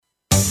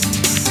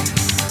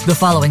The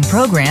following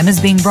program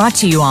is being brought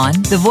to you on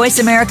the Voice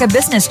America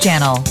Business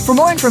Channel. For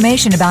more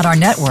information about our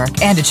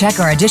network and to check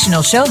our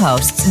additional show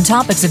hosts and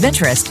topics of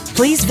interest,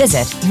 please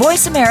visit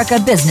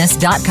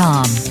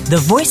voiceamericabusiness.com.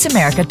 The Voice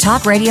America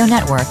Talk Radio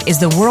Network is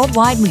the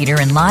worldwide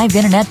leader in live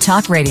Internet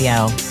talk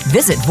radio.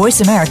 Visit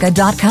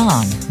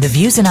voiceamerica.com. The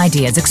views and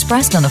ideas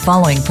expressed on the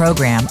following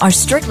program are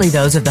strictly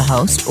those of the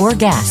host or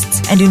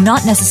guests and do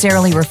not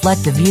necessarily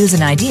reflect the views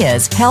and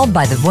ideas held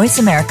by the Voice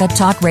America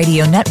Talk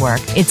Radio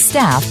Network, its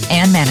staff,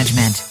 and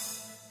management.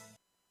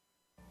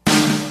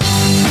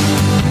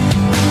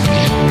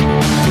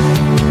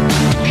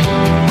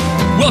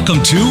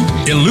 Welcome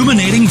to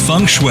Illuminating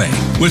Feng Shui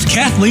with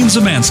Kathleen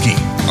Zemansky.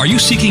 Are you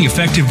seeking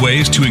effective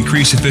ways to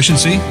increase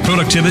efficiency,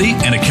 productivity,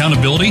 and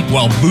accountability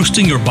while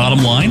boosting your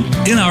bottom line?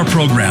 In our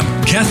program,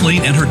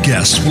 Kathleen and her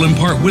guests will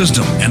impart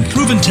wisdom and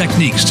proven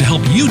techniques to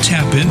help you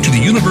tap into the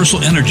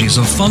universal energies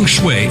of Feng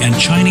Shui and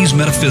Chinese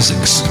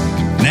metaphysics.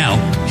 Now,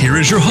 here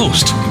is your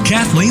host,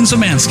 Kathleen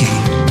Zemansky.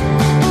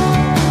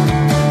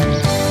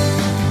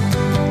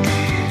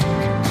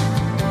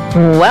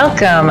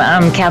 Welcome,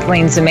 I'm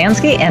Kathleen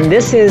Zemansky, and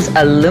this is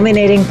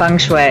Illuminating Feng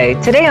Shui.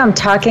 Today I'm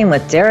talking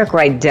with Derek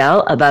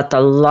Rydall about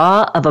the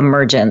Law of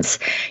Emergence.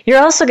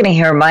 You're also going to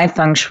hear my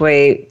Feng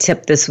Shui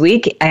tip this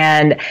week,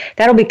 and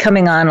that'll be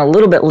coming on a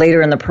little bit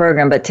later in the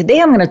program. But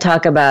today I'm going to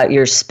talk about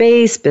your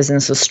space,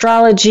 business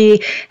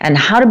astrology, and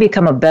how to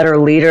become a better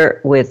leader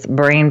with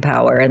brain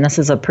power. And this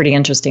is a pretty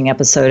interesting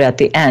episode at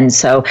the end.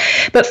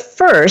 But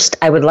first,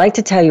 I would like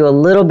to tell you a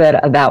little bit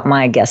about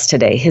my guest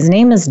today. His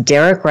name is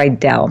Derek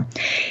Rydall.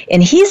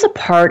 And he's a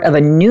part of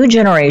a new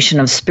generation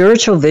of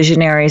spiritual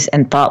visionaries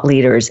and thought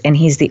leaders. And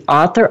he's the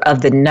author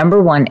of the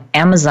 #1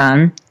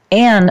 Amazon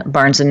and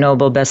Barnes &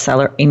 Noble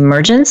bestseller,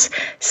 Emergence,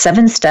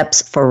 7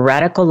 Steps for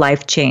Radical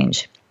Life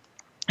Change.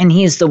 And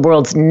he's the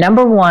world's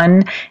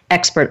 #1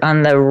 expert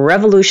on the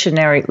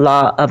revolutionary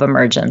Law of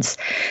Emergence.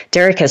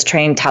 Derek has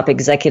trained top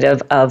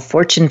executive of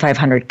Fortune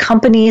 500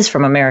 companies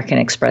from American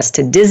Express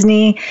to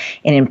Disney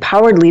in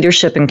empowered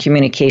leadership and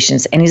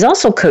communications. And he's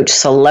also coached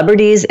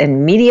celebrities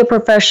and media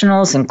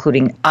professionals,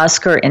 including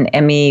Oscar and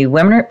Emmy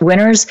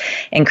winners,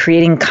 in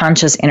creating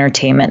conscious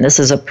entertainment. This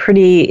is a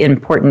pretty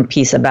important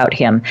piece about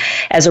him.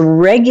 As a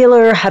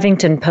regular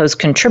Huffington Post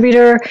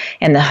contributor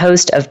and the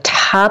host of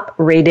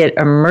top-rated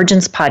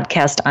Emergence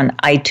podcast on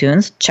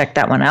iTunes, check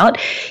that one out.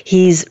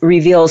 He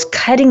reveals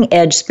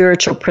cutting-edge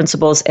spiritual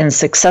principles and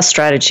success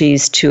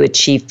strategies to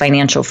achieve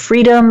financial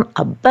freedom,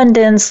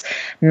 abundance,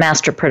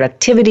 master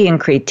productivity and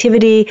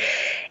creativity,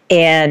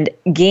 and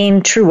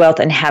gain true wealth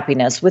and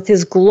happiness. With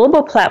his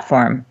global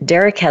platform,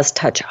 Derek has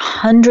touched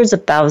hundreds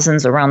of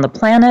thousands around the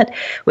planet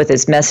with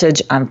his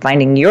message on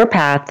finding your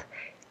path,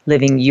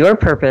 living your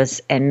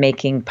purpose, and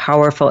making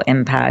powerful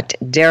impact.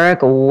 Derek,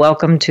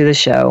 welcome to the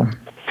show.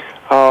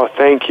 Oh,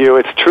 thank you.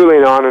 It's truly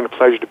an honor and a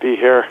pleasure to be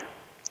here.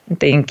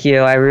 Thank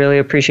you. I really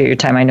appreciate your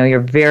time. I know you're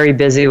very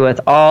busy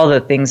with all the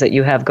things that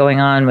you have going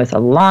on with a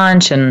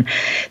launch, and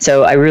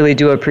so I really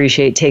do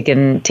appreciate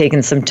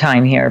taking some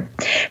time here.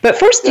 But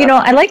first,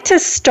 I like to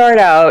start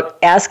out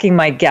asking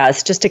my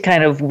guests, just to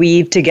kind of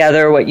weave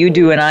together what you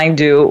do and I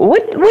do.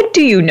 What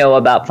do you know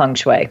about Feng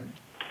Shui?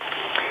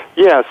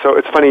 Yeah, so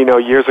it's funny,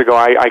 years ago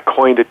I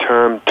coined a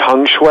term,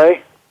 tongue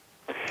shui.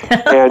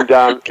 And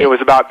Okay. It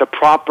was about the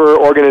proper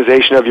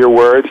organization of your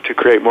words to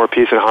create more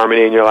peace and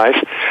harmony in your life.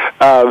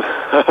 So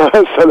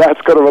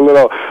that's kind of a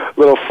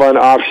little fun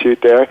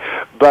offshoot there.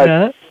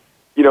 But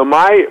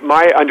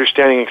my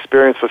understanding and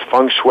experience with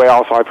Feng Shui,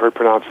 also I've heard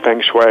pronounced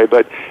Feng Shui,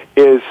 but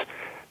is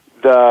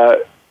the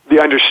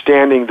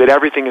understanding that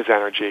everything is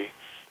energy,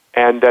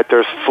 and that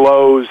there's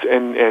flows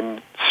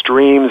and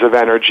streams of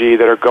energy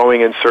that are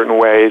going in certain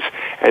ways,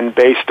 and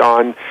based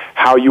on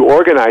how you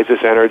organize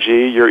this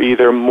energy, you're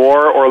either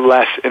more or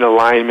less in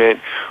alignment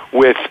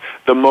with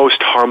the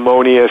most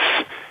harmonious,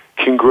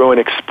 congruent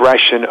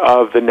expression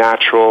of the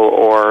natural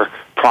or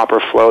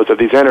proper flows of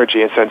these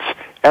energy. And since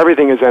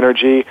everything is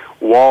energy,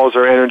 walls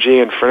are energy,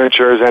 and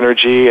furniture is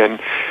energy, and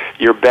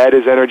your bed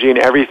is energy, and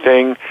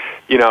everything,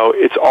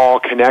 it's all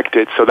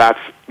connected. So that's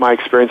my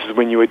experience, is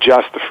when you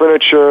adjust the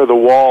furniture, the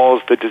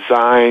walls, the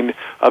design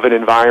of an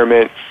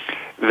environment,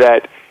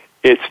 that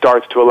it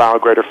starts to allow a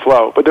greater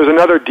flow. But there's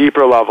another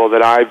deeper level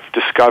that I've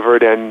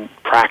discovered and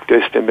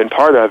practiced and been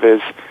part of,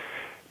 is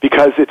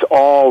because it's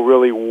all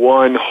really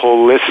one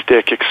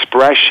holistic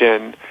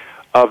expression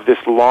of this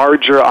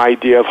larger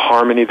idea of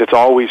harmony that's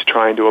always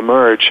trying to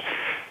emerge,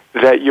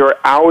 that your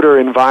outer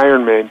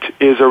environment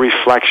is a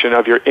reflection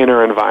of your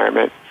inner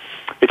environment.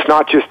 It's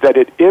not just that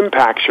it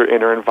impacts your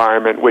inner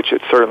environment, which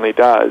it certainly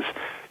does.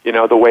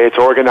 The way it's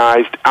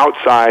organized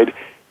outside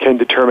can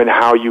determine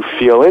how you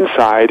feel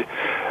inside,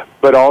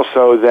 but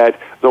also that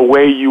the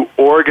way you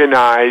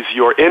organize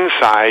your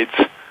insides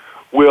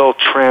will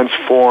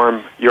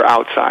transform your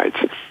outsides,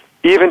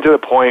 even to the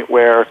point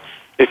where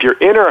if your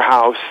inner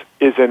house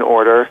is in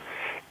order,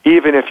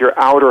 even if your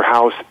outer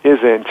house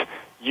isn't,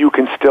 you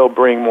can still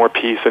bring more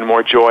peace and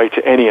more joy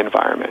to any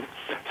environment.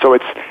 So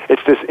it's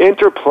this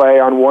interplay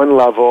on one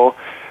level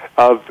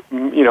of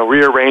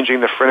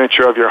rearranging the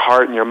furniture of your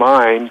heart and your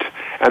mind,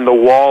 and the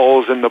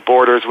walls and the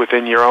borders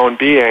within your own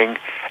being,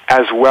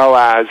 as well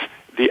as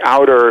the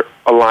outer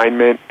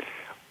alignment,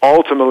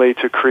 ultimately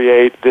to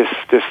create this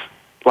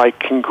like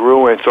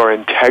congruence or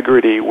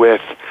integrity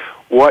with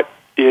what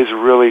is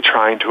really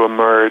trying to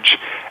emerge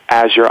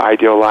as your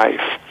ideal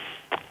life.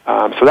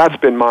 So that's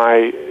been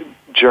my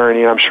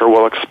journey, and I'm sure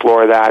we'll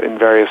explore that in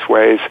various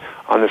ways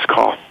on this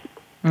call.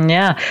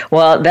 Yeah,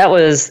 well, that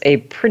was a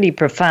pretty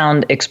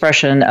profound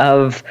expression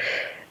of,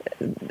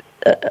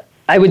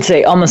 I would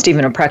say, almost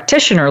even a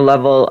practitioner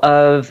level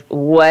of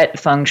what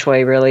Feng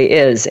Shui really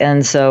is.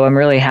 And so I'm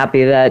really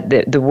happy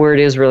that the word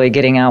is really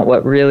getting out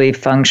what really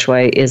Feng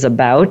Shui is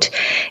about.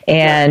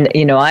 And,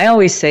 you know, I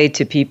always say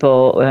to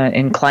people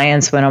and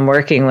clients when I'm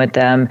working with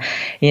them,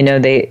 you know,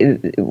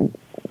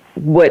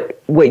 what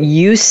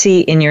you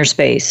see in your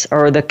space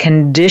or the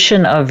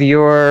condition of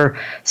your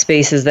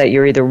spaces that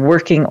you're either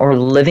working or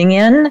living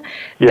in,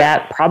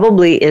 that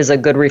probably is a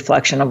good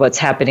reflection of what's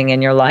happening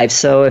in your life.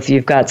 So if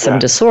you've got some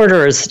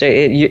disorders,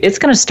 it's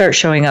going to start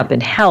showing up in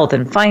health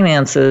and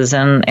finances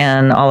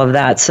and all of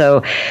that.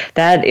 So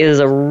that is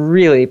a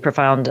really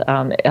profound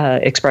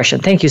expression.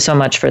 Thank you so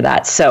much for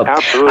that. So,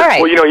 absolutely. All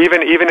right. Well, you know,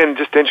 even in,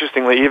 just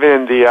interestingly, even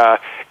in the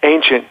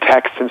ancient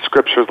texts and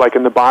scriptures, like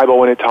in the Bible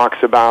when it talks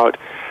about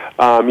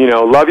you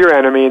know, love your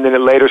enemy, and then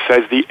it later says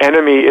the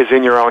enemy is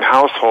in your own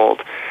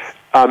household.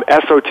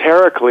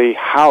 Esoterically,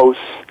 house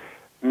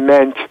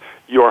meant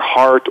your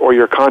heart or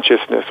your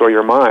consciousness or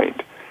your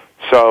mind.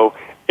 So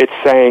it's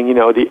saying, you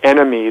know, the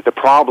enemy, the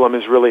problem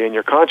is really in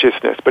your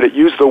consciousness, but it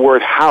used the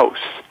word house.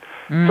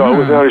 Mm-hmm. So it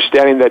was an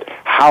understanding that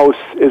house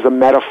is a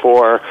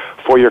metaphor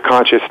for your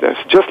consciousness.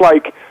 Just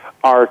like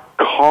our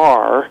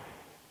car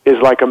is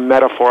like a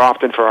metaphor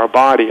often for our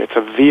body. It's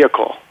a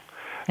vehicle.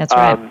 That's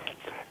right.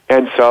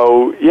 And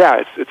so,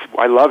 yeah, it's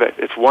I love it.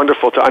 It's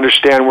wonderful to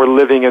understand we're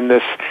living in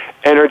this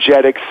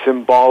energetic,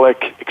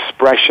 symbolic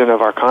expression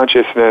of our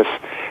consciousness.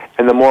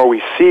 And the more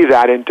we see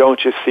that and don't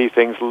just see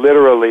things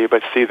literally,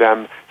 but see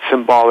them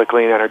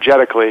symbolically and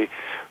energetically,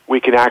 we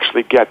can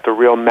actually get the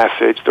real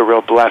message, the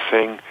real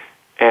blessing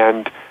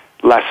and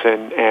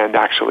lesson, and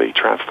actually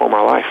transform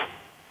our life.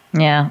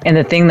 Yeah, and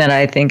the thing that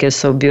I think is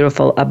so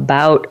beautiful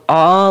about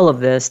all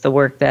of this, the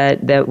work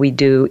that we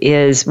do,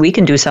 is we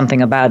can do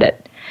something about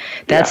it.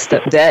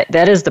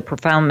 That is the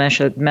profound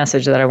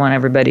message that I want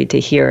everybody to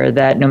hear,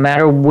 that no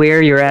matter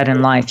where you're at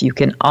in life, you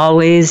can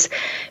always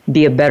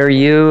be a better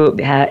you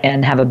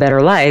and have a better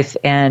life,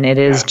 and it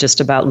is just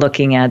about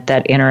looking at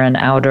that inner and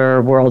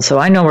outer world. So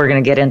I know we're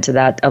going to get into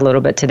that a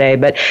little bit today,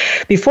 but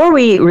before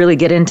we really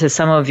get into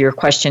some of your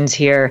questions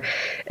here,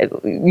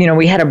 you know,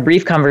 we had a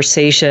brief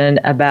conversation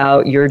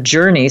about your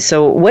journey.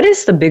 So what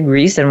is the big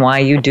reason why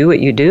you do what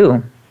you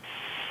do?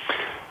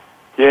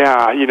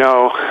 Yeah, you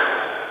know,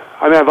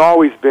 I mean, I've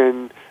always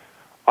been,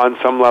 on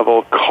some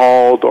level,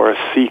 called or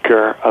a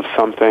seeker of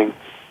something,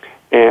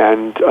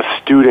 and a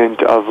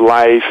student of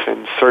life,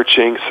 and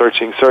searching,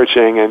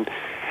 and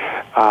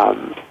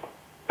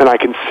I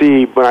can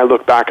see when I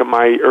look back at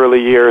my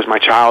early years, my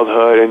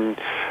childhood and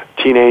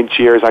teenage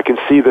years, I can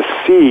see the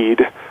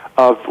seed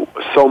of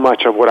so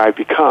much of what I've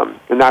become,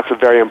 and that's a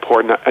very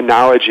important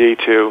analogy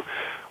to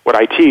what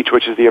I teach,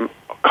 which is the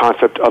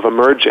concept of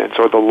emergence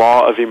or the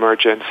law of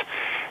emergence,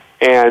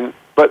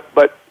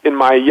 but in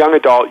my young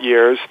adult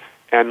years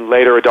and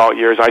later adult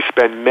years, I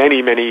spent many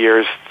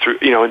years through,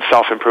 you know, in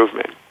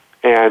self-improvement.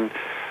 And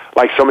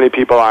like so many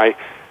people, I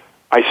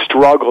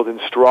struggled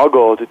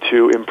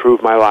to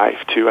improve my life,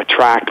 to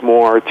attract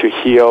more, to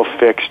heal,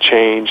 fix,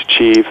 change,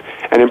 achieve,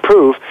 and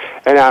improve.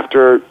 And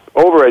after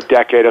over a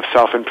decade of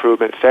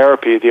self-improvement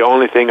therapy, the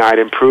only thing I'd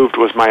improved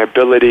was my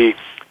ability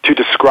to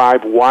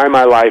describe why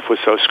my life was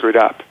so screwed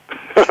up.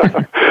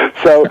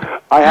 So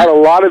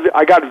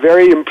I got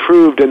very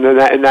improved in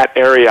that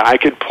area. I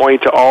could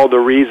point to all the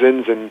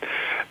reasons and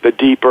the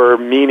deeper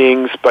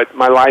meanings, but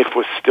my life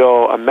was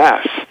still a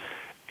mess.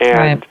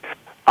 And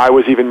I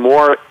was even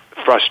more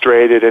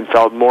frustrated and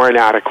felt more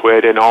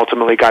inadequate, and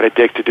ultimately got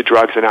addicted to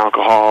drugs and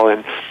alcohol.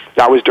 And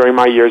that was during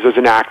my years as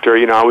an actor.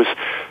 You know, I was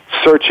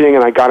searching,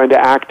 and I got into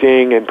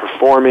acting and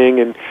performing,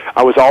 and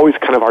I was always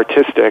kind of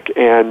artistic.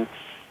 And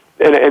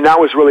that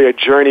was really a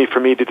journey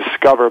for me to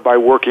discover by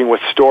working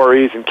with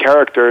stories and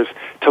characters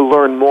to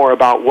learn more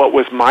about what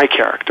was my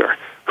character.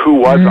 Who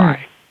was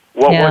I?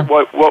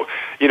 What,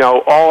 you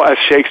know, all, as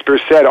Shakespeare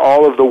said,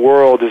 all of the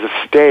world is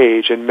a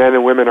stage, and men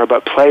and women are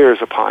but players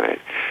upon it.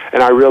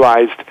 And I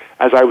realized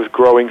as I was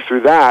growing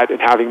through that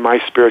and having my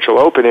spiritual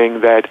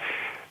opening that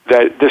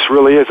this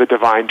really is a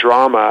divine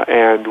drama,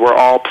 and we're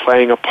all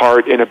playing a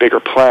part in a bigger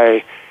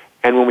play.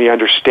 And when we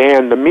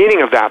understand the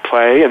meaning of that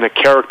play and the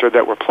character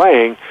that we're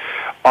playing,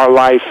 our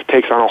life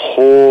takes on a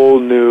whole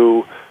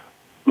new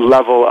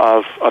level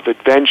of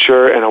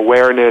adventure and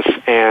awareness,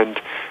 and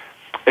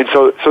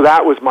so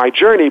that was my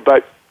journey.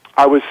 But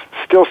I was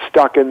still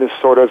stuck in this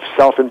sort of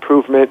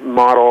self-improvement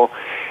model,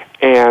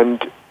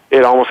 and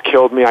it almost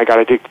killed me. I got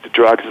addicted to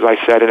drugs, as I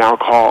said, and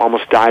alcohol,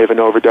 almost died of an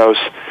overdose.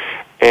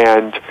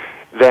 And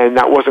then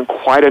that wasn't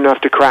quite enough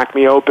to crack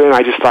me open.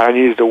 I just thought I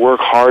needed to work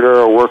harder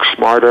or work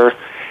smarter.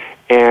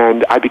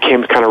 and I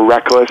became kind of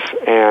reckless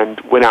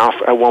and went off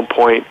at one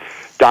point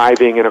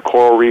diving in a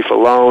coral reef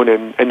alone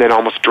and then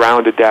almost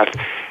drowned to death.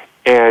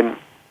 And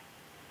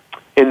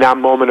in that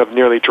moment of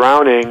nearly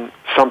drowning,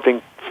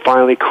 something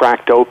finally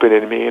cracked open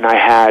in me, and I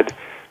had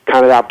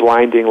kind of that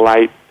blinding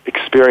light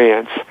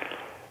experience.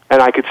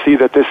 And I could see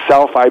that this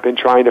self I'd been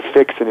trying to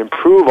fix and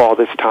improve all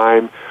this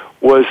time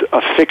was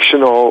a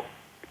fictional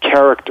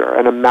character,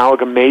 an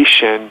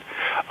amalgamation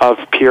of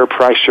peer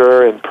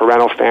pressure and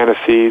parental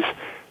fantasies,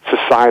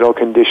 societal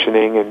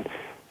conditioning, and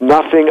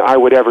nothing I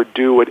would ever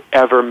do would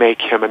ever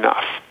make him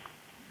enough.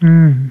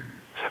 Mm.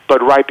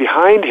 But right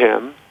behind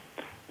him,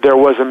 there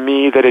was a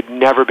me that had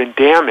never been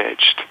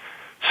damaged,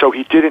 so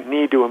he didn't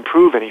need to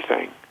improve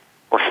anything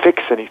or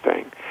fix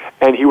anything.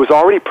 And he was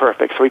already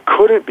perfect, so he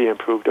couldn't be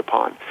improved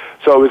upon.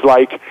 So it was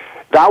like,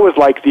 that was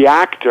like the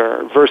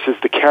actor versus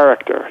the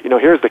character. You know,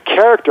 here's the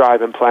character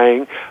I've been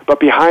playing, but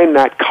behind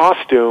that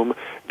costume,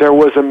 there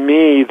was a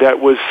me that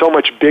was so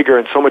much bigger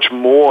and so much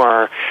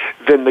more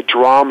than the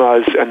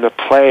dramas and the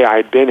play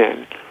I'd been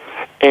in.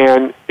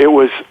 And it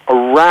was a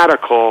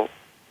radical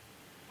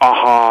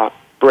aha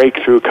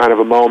breakthrough kind of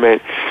a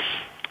moment.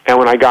 And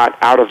when I got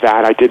out of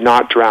that, I did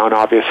not drown,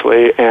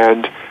 obviously,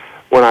 and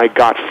when I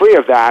got free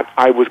of that,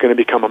 I was going to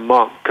become a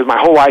monk, because my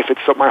whole life,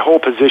 my whole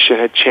position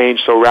had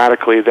changed so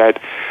radically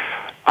that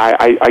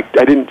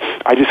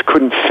I just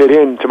couldn't fit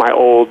into my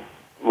old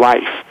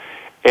life,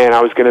 and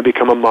I was going to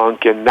become a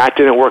monk, and that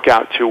didn't work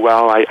out too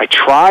well. I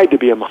tried to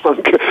be a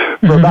monk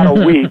for about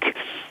a week.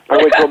 I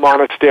went to a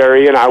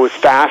monastery, and I was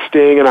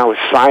fasting, and I was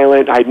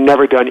silent. I'd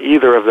never done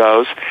either of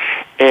those,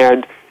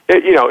 and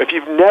if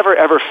you've never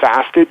ever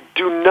fasted,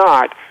 do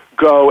not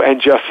go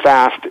and just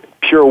fast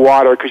pure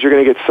water, because you're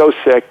going to get so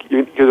sick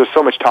because there's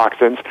so much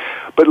toxins.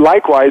 But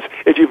likewise,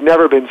 if you've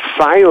never been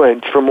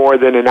silent for more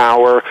than an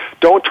hour,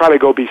 don't try to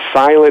go be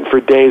silent for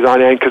days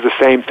on end, because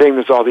the same thing,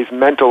 there's all these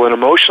mental and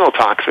emotional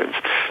toxins.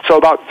 So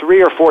about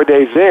 3 or 4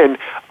 days in,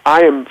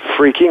 I am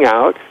freaking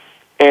out,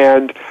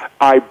 and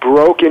I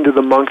broke into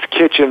the monk's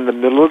kitchen in the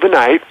middle of the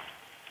night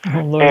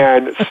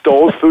and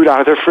stole food out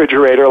of the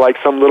refrigerator like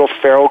some little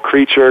feral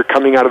creature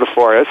coming out of the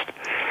forest,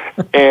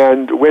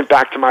 and went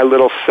back to my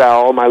little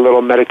cell, my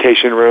little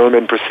meditation room,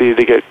 and proceeded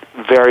to get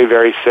very,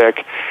 very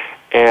sick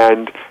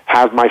and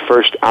have my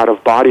first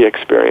out-of-body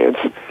experience.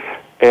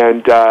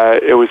 And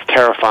it was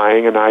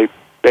terrifying, and I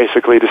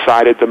basically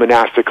decided the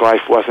monastic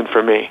life wasn't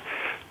for me.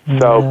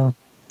 So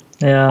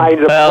I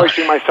ended up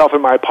pushing myself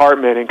in my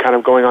apartment and kind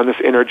of going on this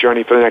inner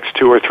journey for the next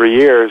 2 or 3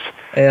 years,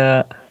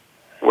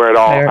 where it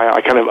all,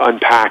 I kind of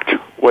unpacked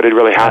what had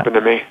really happened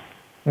to me.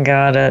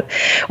 Got it.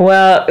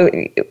 Well,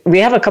 we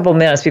have a couple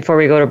minutes before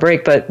we go to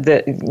break, but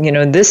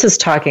this is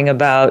talking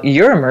about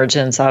your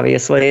emergence,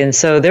 obviously, and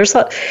so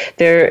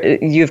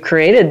you've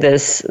created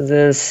this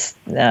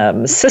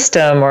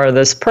system or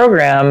this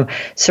program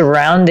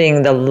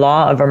surrounding the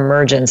law of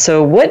emergence.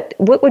 So, what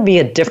would be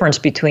a difference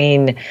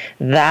between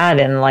that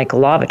and like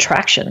law of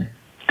attraction?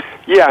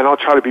 Yeah, and I'll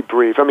try to be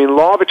brief. I mean,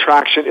 law of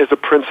attraction is a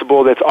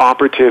principle that's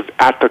operative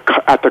at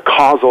the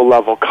causal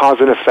level, cause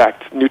and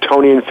effect,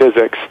 Newtonian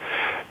physics.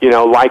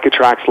 Like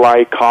attracts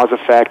like, cause,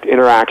 effect,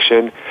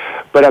 interaction.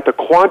 But at the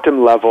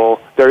quantum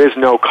level, there is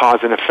no cause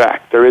and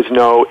effect. There is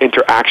no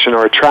interaction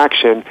or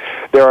attraction.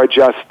 There are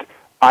just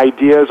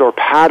ideas or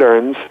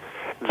patterns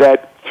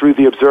that, through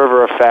the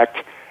observer effect,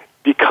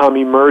 become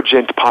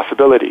emergent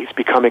possibilities,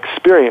 become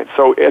experience.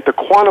 So at the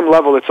quantum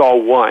level, it's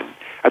all one.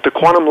 At the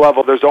quantum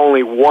level, there's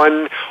only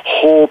one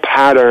whole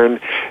pattern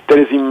that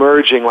is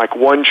emerging, like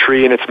one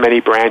tree in its many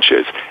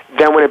branches.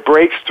 Then when it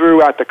breaks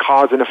through at the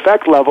cause and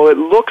effect level, it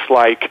looks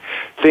like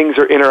things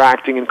are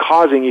interacting and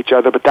causing each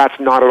other, but that's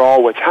not at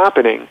all what's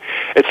happening.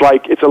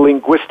 It's a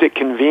linguistic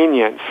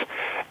convenience.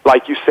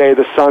 Like you say,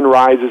 the sun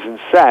rises and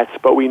sets,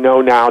 but we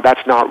know now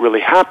that's not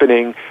really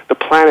happening. The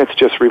planet's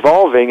just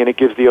revolving, and it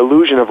gives the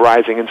illusion of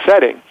rising and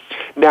setting.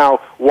 Now,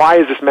 why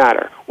does this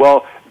matter?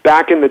 Well,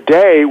 back in the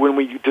day when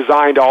we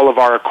designed all of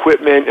our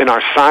equipment and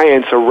our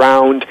science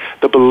around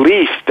the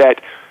belief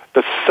that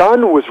the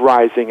sun was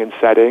rising and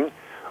setting,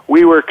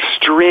 we were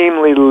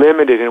extremely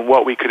limited in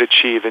what we could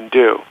achieve and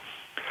do.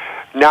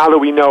 Now that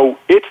we know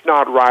it's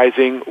not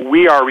rising,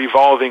 we are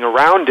revolving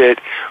around it,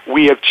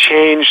 we have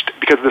changed,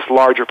 because of this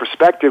larger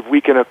perspective, we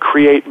can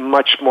create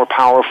much more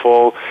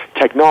powerful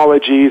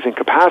technologies and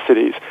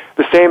capacities.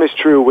 The same is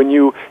true when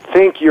you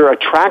think you're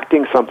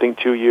attracting something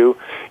to you,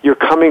 you're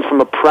coming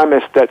from a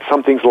premise that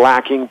something's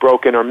lacking,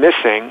 broken, or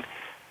missing,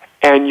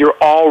 and you're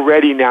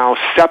already now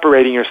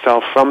separating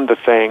yourself from the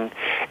thing.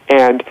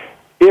 And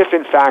if,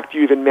 in fact,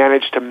 you even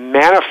manage to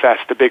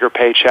manifest a bigger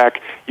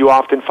paycheck, you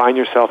often find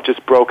yourself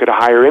just broke at a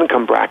higher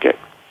income bracket.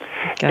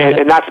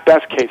 And that's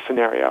best case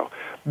scenario.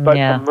 But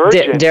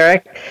emergent...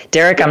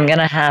 Derek, I'm going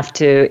to have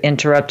to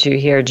interrupt you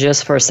here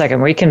just for a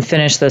second. We can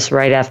finish this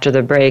right after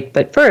the break.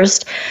 But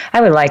first,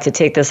 I would like to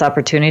take this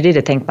opportunity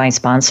to thank my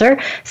sponsor,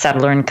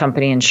 Sadler &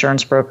 Company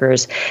Insurance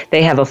Brokers.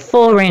 They have a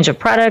full range of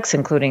products,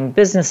 including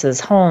businesses,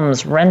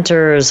 homes,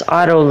 renters,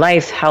 auto,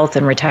 life, health,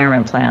 and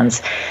retirement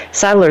plans.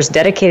 Sadler's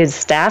dedicated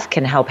staff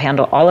can help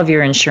handle all of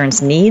your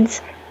insurance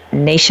needs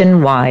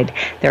nationwide.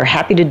 They're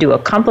happy to do a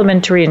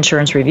complimentary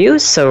insurance review,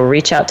 so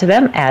reach out to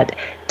them at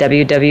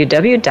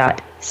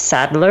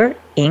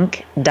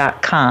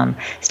www.sadlerinc.com.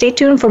 Stay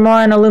tuned for more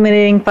on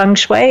Illuminating Feng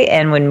Shui,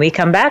 and when we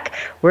come back,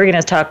 we're going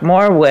to talk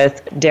more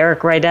with Derek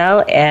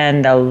Rydall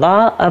and the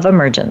Law of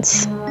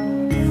Emergence.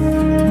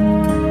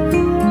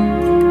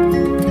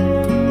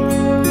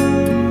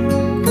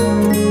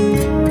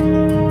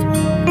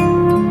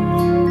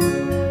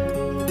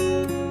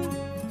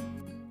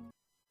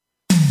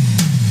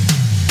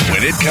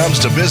 When it comes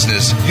to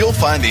business, you'll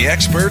find the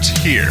experts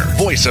here.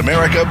 Voice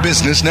America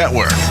Business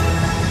Network.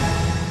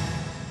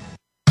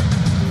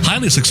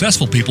 Highly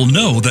successful people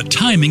know that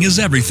timing is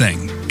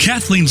everything.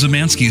 Kathleen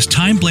Zemansky's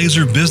Time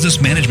Blazer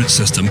business management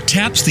system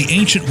taps the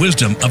ancient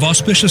wisdom of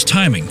auspicious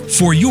timing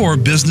for your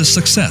business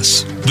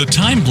success. The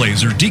Time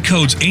Blazer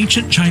decodes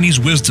ancient Chinese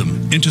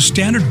wisdom into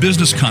standard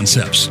business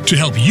concepts to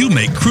help you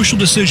make crucial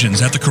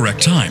decisions at the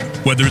correct time,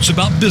 whether it's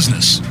about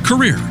business,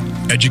 career,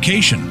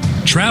 education,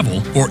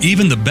 travel, or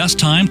even the best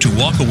time to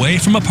walk away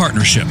from a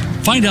partnership.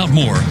 Find out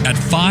more at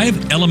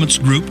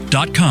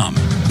 5elementsgroup.com.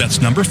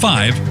 That's number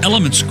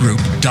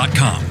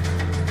 5elementsgroup.com.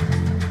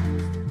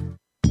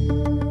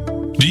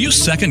 Do you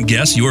second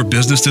guess your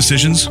business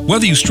decisions?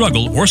 Whether you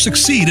struggle or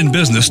succeed in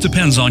business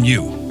depends on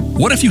you.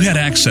 What if you had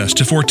access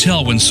to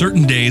foretell when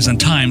certain days and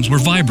times were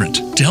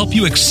vibrant to help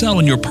you excel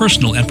in your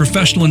personal and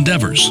professional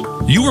endeavors?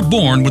 You were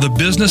born with a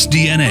business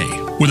DNA.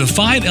 With a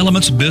 5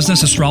 Elements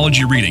business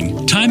astrology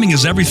reading, timing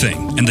is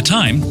everything, and the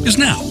time is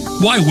now.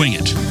 Why wing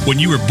it when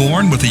you were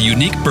born with a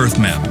unique birth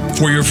map?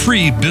 For your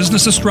free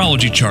business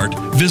astrology chart,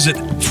 visit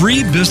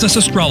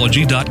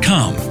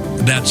freebusinessastrology.com.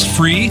 That's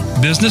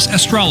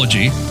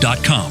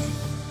freebusinessastrology.com.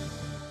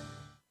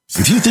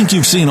 If you think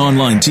you've seen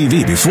online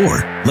TV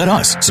before, let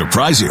us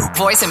surprise you.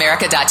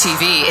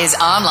 VoiceAmerica.tv is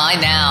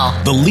online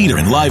now. The leader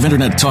in live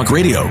internet talk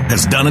radio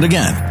has done it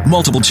again.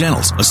 Multiple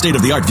channels, a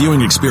state-of-the-art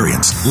viewing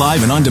experience,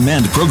 live and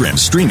on-demand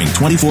programs streaming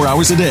 24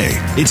 hours a day.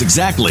 It's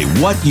exactly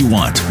what you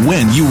want,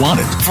 when you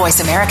want it.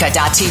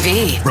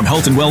 VoiceAmerica.tv. From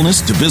health and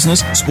wellness to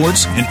business,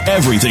 sports, and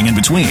everything in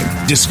between.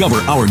 Discover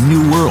our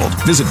new world.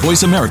 Visit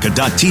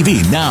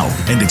VoiceAmerica.tv now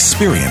and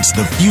experience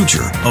the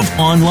future of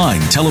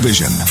online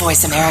television.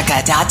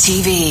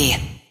 VoiceAmerica.tv.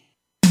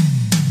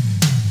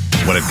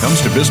 When it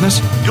comes to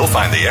business, you'll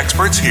find the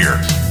experts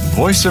here.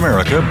 Voice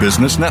America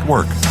Business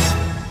Network.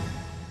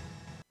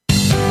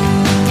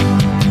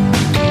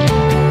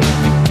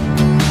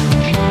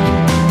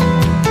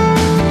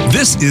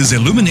 This is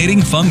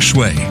Illuminating Feng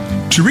Shui.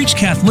 To reach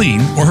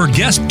Kathleen or her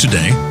guest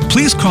today,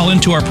 please call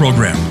into our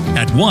program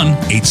at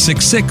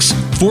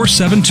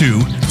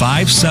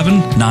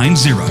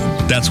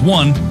 1-866-472-5790. That's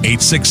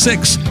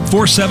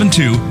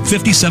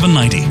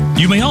 1-866-472-5790.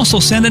 You may also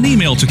send an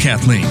email to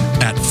Kathleen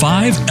at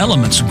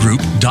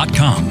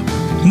 5elementsgroup.com.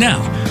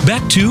 Now,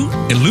 back to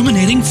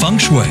Illuminating Feng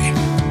Shui.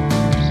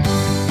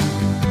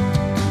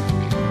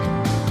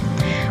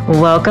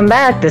 Welcome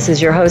back. This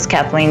is your host,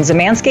 Kathleen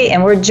Zemansky,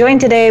 and we're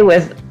joined today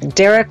with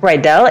Derek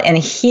Rydall, and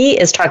he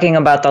is talking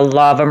about the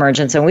Law of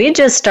Emergence. And we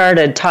just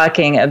started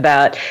talking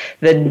about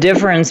the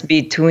difference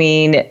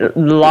between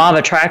Law of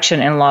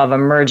Attraction and Law of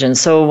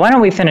Emergence. So why don't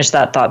we finish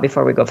that thought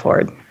before we go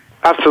forward?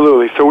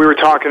 Absolutely. So we were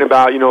talking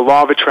about,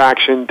 Law of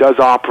Attraction does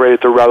operate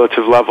at the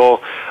relative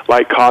level,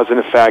 like cause and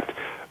effect,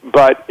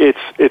 but it's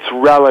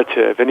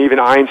relative. And even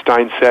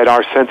Einstein said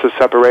our sense of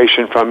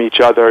separation from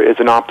each other is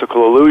an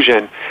optical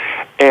illusion.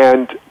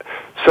 And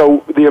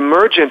so the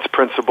emergence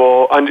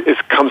principle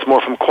comes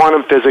more from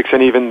quantum physics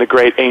and even the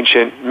great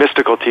ancient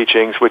mystical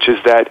teachings, which is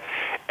that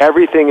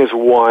everything is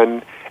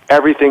one,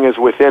 everything is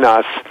within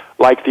us,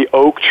 like the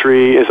oak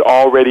tree is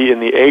already in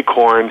the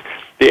acorn.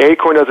 The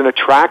acorn doesn't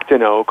attract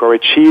an oak or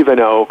achieve an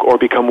oak or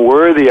become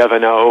worthy of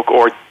an oak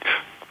or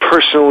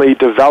personally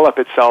develop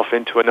itself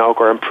into an oak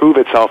or improve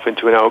itself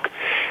into an oak.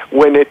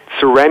 When it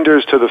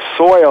surrenders to the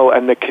soil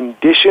and the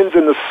conditions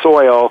in the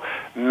soil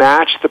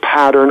match the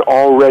pattern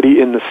already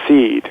in the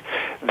seed,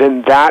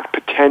 then that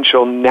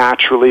potential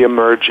naturally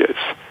emerges.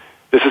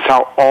 This is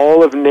how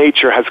all of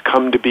nature has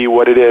come to be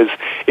what it is.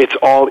 It's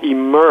all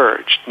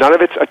emerged. None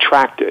of it's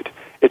attracted.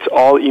 It's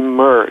all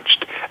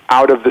emerged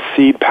out of the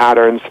seed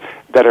patterns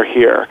that are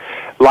here.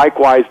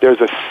 Likewise,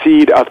 there's a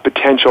seed of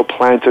potential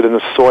planted in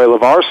the soil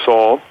of our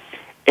soul,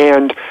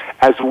 and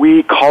as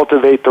we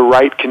cultivate the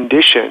right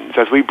conditions,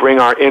 as we bring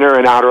our inner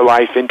and outer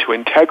life into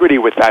integrity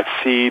with that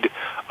seed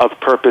of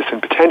purpose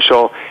and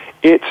potential,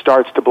 it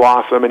starts to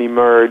blossom and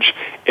emerge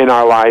in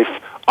our life,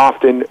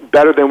 often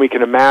better than we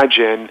can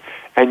imagine,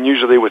 and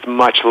usually with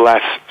much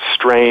less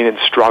strain and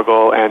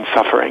struggle and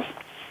suffering.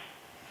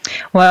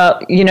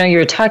 Well,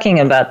 you're talking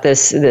about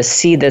this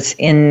seed that's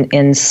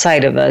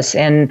inside of us,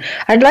 and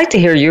I'd like to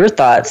hear your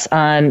thoughts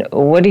on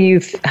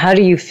how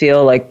do you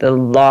feel like the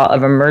Law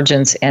of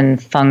Emergence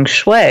and Feng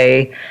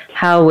Shui,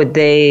 how would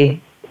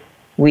they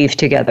weave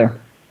together?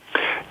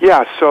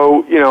 Yeah,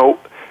 so,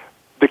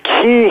 the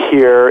key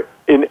here,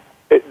 if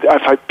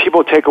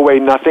people take away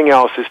nothing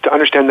else, is to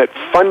understand that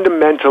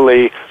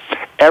fundamentally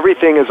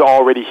everything is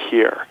already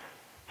here.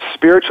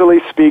 spiritually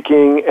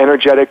speaking,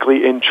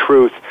 energetically, in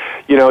truth,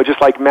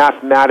 just like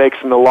mathematics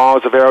and the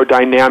laws of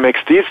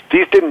aerodynamics, these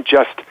didn't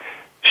just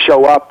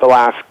show up the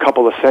last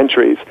couple of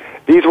centuries.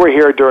 These were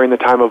here during the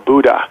time of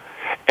Buddha.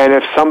 And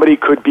if somebody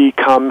could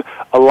become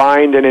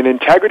aligned and in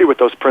integrity with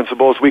those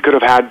principles, we could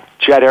have had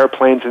jet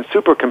airplanes and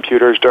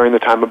supercomputers during the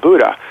time of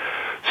Buddha.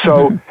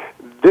 So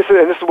this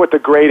is what the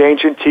great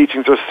ancient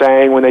teachings are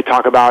saying when they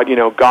talk about,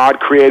 God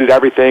created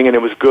everything and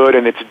it was good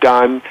and it's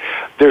done.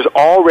 There's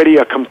already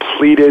a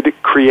completed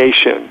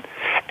creation,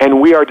 and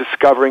we are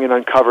discovering and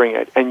uncovering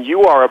it. And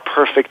you are a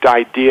perfect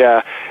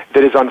idea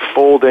that is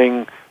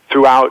unfolding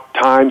throughout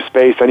time,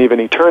 space, and even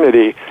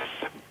eternity.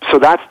 So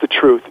that's the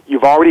truth.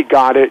 You've already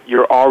got it.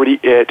 You're already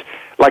it.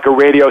 Like a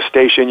radio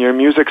station, your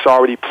music's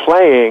already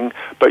playing,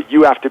 but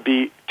you have to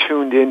be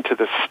tuned into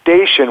the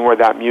station where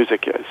that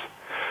music is.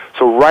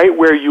 So right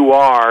where you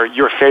are,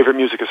 your favorite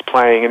music is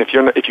playing, and if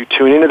you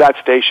tune into that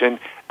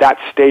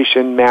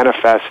station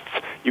manifests.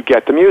 You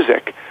get the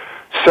music.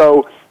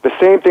 So the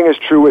same thing is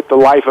true with the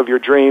life of your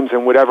dreams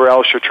and whatever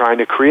else you're trying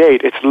to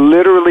create. It's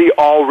literally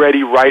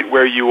already right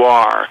where you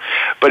are,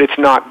 but it's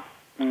not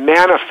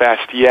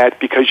manifest yet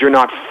because you're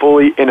not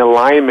fully in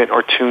alignment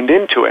or tuned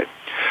into it.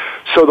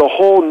 So the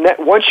whole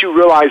once you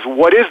realize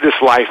what is this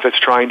life that's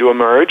trying to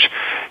emerge,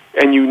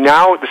 and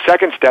the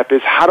second step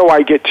is, how do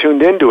I get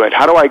tuned into it?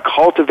 How do I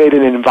cultivate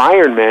an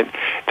environment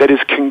that is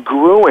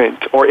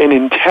congruent or in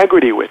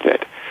integrity with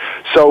it?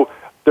 So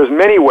there's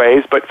many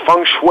ways, but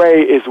Feng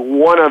Shui is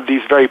one of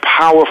these very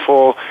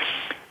powerful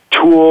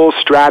tools,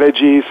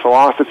 strategies,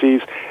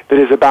 philosophies that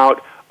is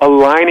about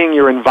aligning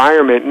your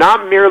environment,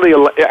 not merely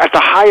at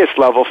the highest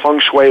level. Feng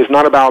Shui is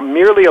not about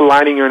merely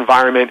aligning your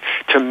environment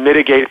to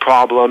mitigate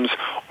problems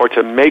or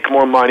to make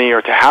more money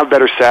or to have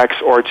better sex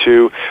or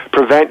to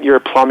prevent your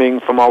plumbing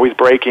from always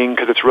breaking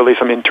because it's really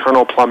some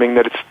internal plumbing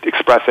that it's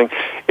expressing.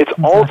 It's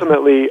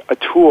ultimately a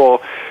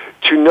tool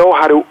to know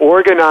how to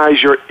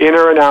organize your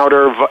inner and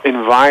outer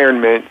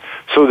environment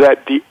so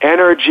that the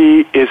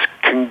energy is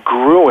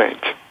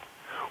congruent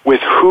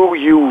with who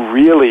you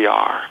really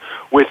are,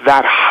 with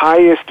that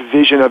highest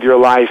vision of your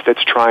life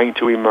that's trying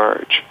to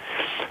emerge.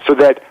 So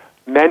that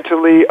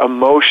mentally,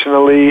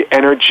 emotionally,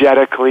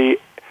 energetically,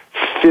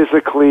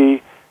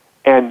 physically,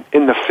 and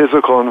in the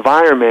physical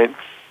environment,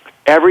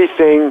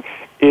 everything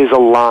is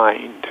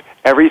aligned.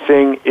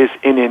 Everything is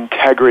in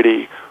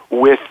integrity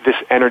with this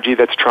energy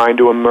that's trying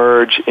to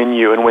emerge in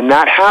you. And when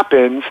that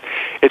happens,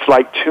 it's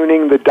like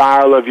tuning the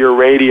dial of your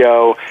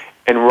radio,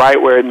 and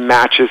right where it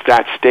matches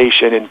that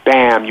station, and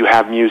bam, you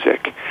have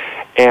music.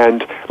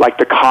 And like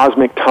the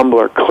cosmic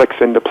tumbler clicks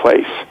into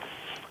place.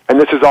 And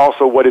this is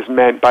also what is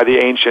meant by the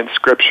ancient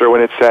scripture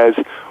when it says,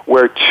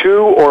 where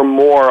two or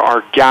more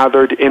are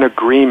gathered in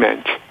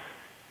agreement,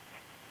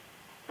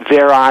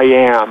 there I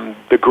am,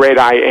 the great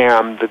I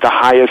am, the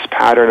highest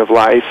pattern of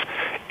life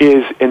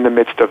is in the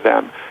midst of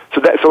them.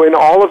 So in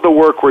all of the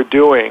work we're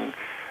doing,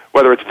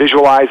 whether it's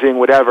visualizing,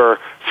 whatever,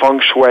 Feng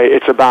Shui,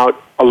 it's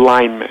about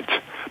alignment.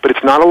 But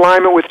it's not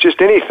alignment with just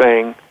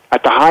anything.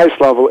 At the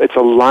highest level, it's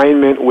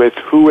alignment with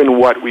who and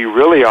what we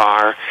really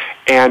are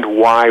and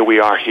why we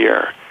are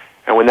here.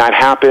 And when that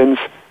happens,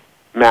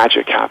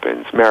 magic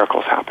happens,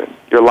 miracles happen.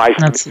 Your life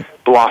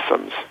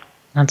blossoms.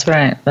 That's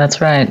right.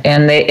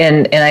 And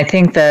I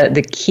think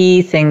the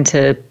key thing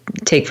to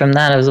take from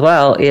that as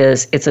well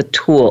is it's a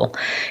tool,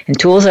 and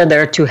tools are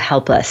there to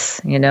help us.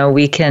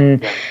 We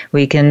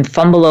can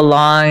fumble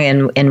along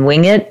and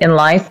wing it in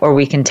life, or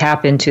we can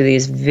tap into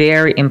these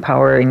very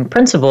empowering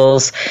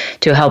principles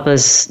to help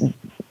us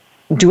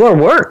do our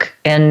work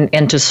and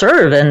to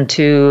serve and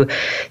to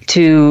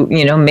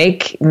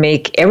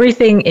make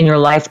everything in your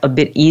life a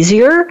bit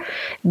easier.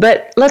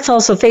 But let's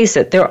also face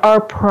it, there are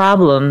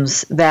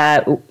problems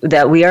that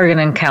we are going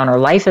to encounter.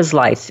 Life is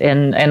life,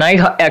 and I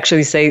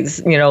actually say,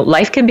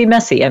 life can be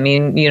messy. I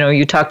mean,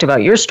 you talked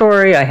about your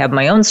story. I have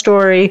my own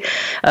story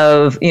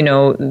of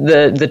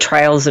the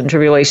trials and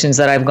tribulations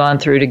that I've gone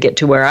through to get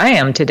to where I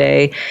am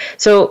today.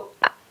 So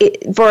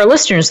for our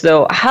listeners,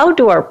 though, how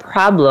do our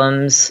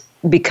problems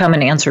become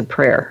an answered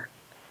prayer?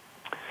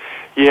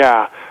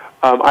 Yeah.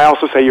 I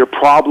also say your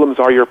problems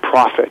are your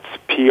prophets,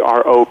 Prophets.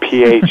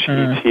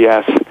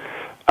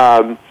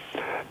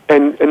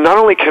 And not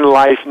only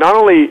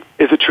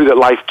is it true that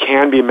life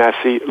can be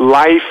messy,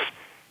 life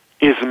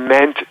is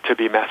meant to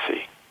be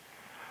messy.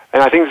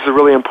 And I think this is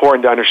really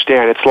important to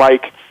understand. It's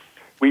like,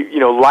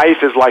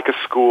 life is like a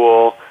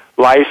school,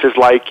 life is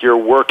like your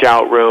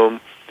workout room,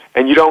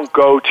 and you don't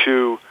go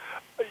to,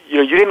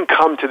 you didn't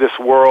come to this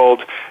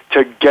world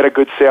to get a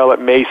good sale at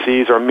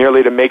Macy's or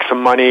merely to make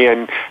some money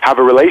and have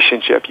a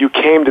relationship. You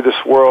came to this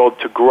world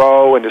to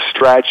grow and to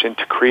stretch and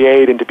to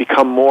create and to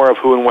become more of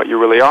who and what you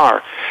really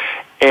are.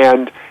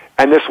 And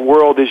this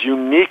world is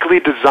uniquely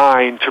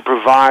designed to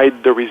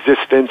provide the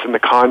resistance and the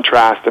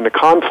contrast and the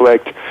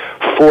conflict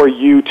for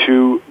you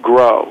to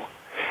grow.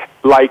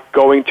 So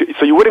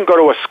you wouldn't go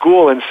to a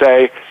school and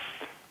say,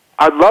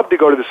 I'd love to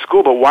go to the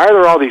school, but why are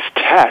there all these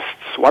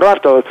tests? Why do I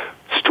have to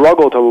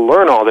struggle to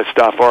learn all this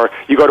stuff? Or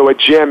you go to a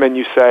gym and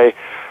you say,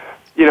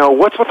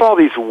 what's with all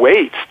these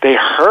weights? They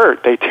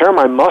hurt. They tear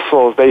my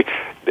muscles.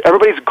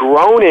 Everybody's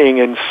groaning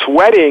and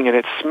sweating, and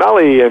it's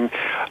smelly, and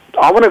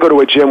I want to go to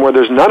a gym where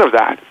there's none of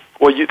that.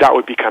 Well, that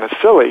would be kind of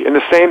silly. And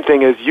the same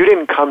thing is, you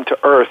didn't come to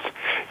Earth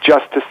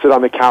just to sit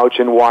on the couch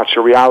and watch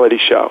a reality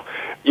show,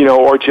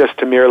 or just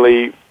to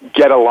merely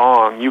get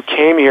along. You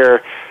came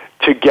here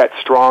to get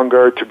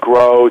stronger, to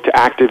grow, to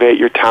activate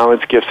your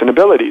talents, gifts, and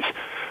abilities.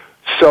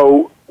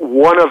 So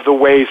one of the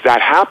ways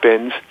that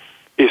happens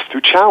is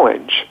through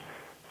challenge,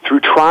 through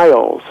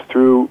trials,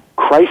 through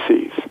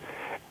crises.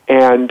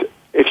 And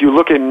if you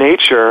look at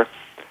nature,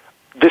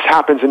 this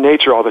happens in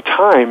nature all the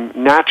time,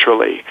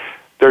 naturally.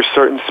 There's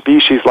certain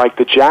species like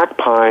the jack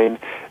pine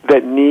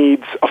that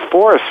needs a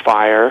forest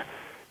fire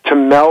to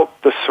melt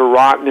the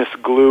serotinous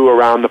glue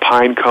around the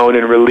pine cone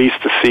and release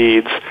the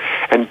seeds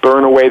and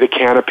burn away the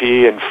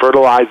canopy and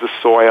fertilize the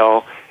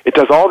soil. It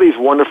does all these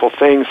wonderful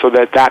things so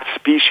that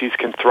species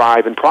can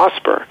thrive and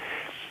prosper.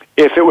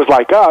 If it was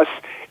like us,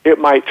 it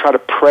might try to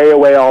pray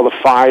away all the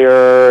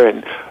fire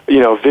and,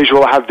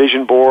 have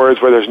vision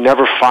boards where there's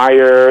never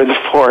fire in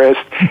the forest.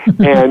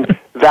 And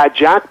that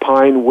jack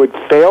pine would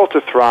fail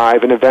to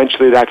thrive, and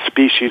eventually that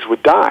species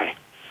would die.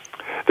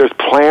 There's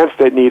plants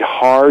that need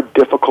hard,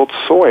 difficult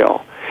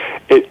soil.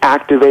 It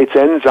activates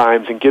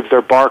enzymes and gives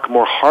their bark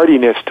more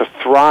hardiness to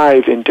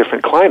thrive in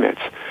different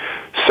climates.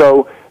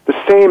 So the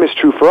same is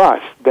true for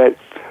us, that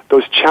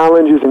those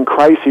challenges and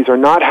crises are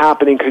not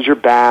happening because you're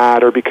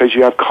bad or because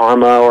you have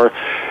karma, or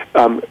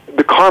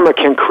the karma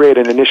can create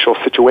an initial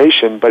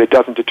situation, but it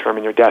doesn't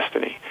determine your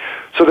destiny.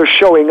 So they're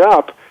showing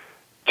up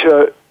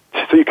so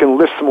you can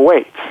lift some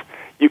weights.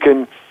 You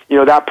can,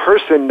 that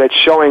person that's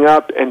showing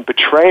up and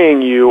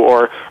betraying you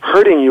or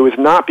hurting you is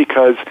not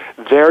because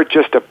they're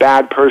just a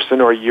bad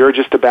person or you're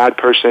just a bad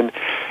person.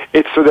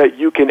 It's so that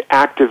you can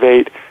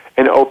activate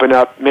and open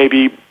up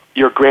maybe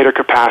your greater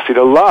capacity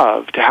to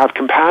love, to have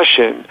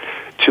compassion,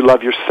 to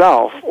love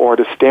yourself, or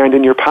to stand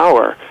in your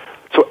power.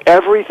 So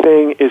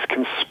everything is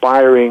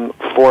conspiring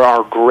for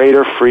our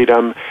greater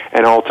freedom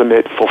and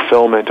ultimate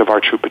fulfillment of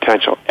our true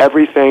potential.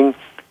 Everything,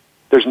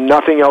 there's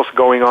nothing else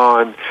going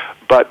on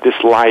but this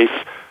life,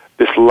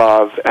 this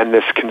love, and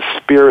this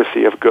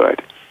conspiracy of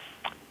good.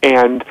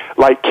 And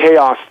like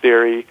chaos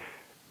theory,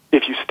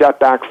 if you step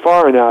back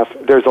far enough,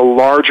 there's a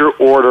larger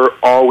order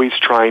always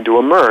trying to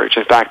emerge.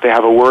 In fact, they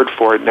have a word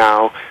for it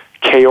now,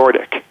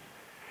 chaotic.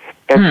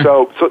 And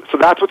so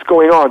that's what's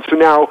going on. So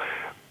now,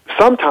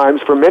 sometimes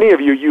for many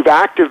of you, you've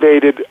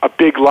activated a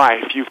big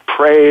life. You've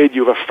prayed,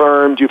 you've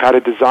affirmed, you've had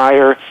a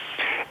desire,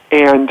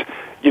 and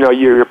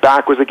your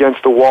back was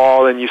against the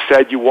wall, and you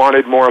said you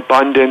wanted more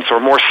abundance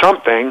or more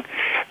something.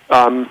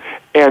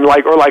 And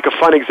like a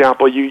fun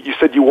example, you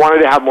said you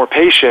wanted to have more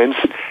patience,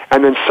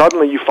 and then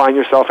suddenly you find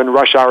yourself in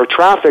rush hour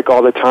traffic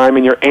all the time,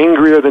 and you're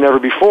angrier than ever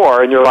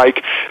before, and you're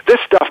like, this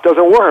stuff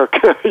doesn't work.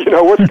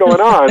 What's going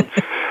on?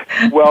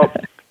 Well,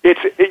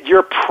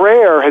 your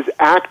prayer has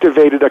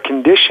activated a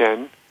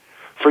condition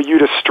for you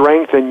to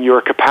strengthen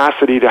your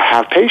capacity to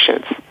have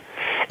patience.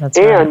 That's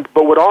right.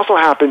 But what also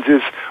happens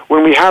is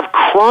when we have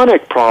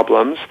chronic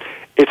problems,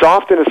 it's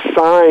often a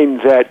sign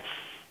that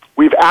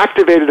we've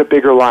activated a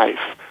bigger life,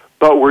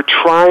 but we're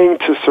trying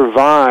to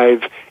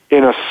survive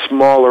in a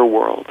smaller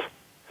world.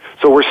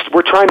 So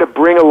we're trying to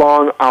bring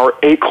along our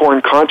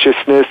acorn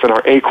consciousness and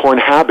our acorn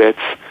habits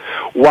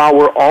while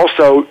we're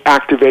also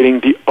activating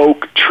the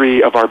oak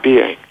tree of our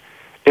being.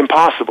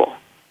 Impossible.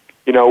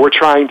 We're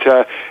trying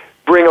to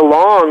bring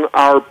along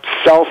our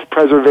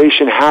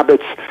self-preservation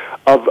habits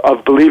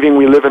of believing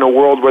we live in a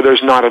world where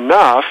there's not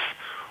enough,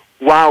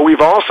 while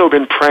we've also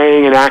been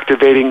praying and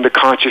activating the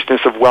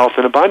consciousness of wealth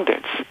and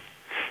abundance.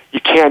 You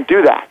can't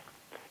do that.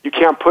 You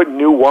can't put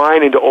new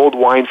wine into old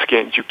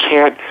wineskins. You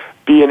can't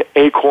be an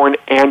acorn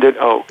and an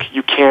oak.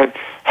 You can't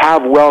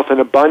have wealth and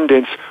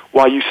abundance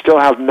while you still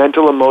have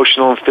mental,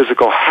 emotional, and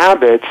physical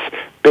habits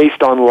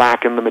based on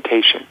lack and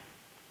limitation.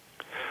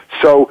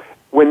 So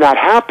when that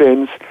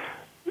happens,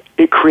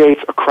 it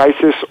creates a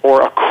crisis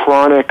or a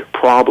chronic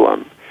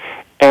problem.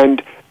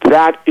 And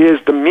that is,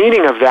 the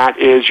meaning of that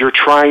is you're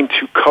trying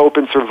to cope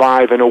and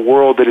survive in a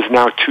world that is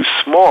now too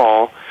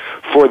small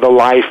for the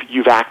life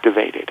you've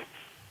activated.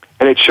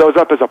 And it shows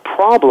up as a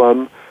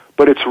problem,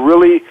 but it's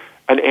really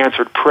an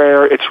answered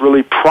prayer. It's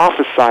really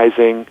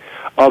prophesizing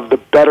of the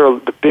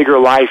bigger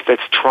life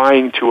that's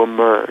trying to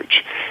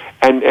emerge.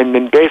 And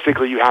then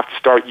basically you have to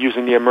start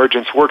using the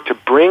emergence work to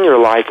bring your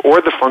life,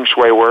 or the feng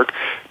shui work,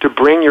 to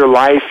bring your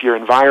life, your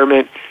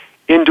environment,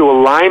 into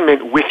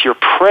alignment with your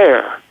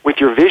prayer, with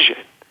your vision.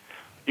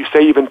 You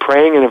say you've been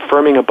praying and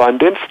affirming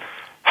abundance.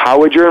 How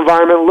would your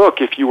environment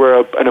look if you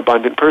were an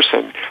abundant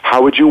person?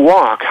 How would you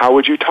walk? How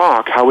would you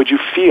talk? How would you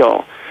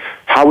feel?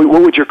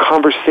 What would your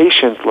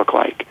conversations look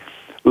like?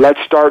 Let's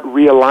start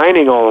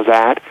realigning all of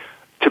that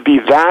to be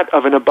that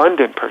of an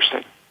abundant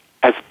person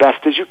as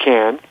best as you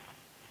can.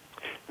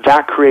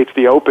 That creates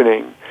the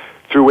opening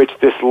through which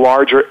this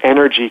larger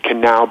energy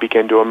can now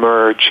begin to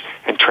emerge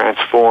and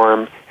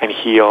transform and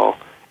heal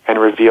and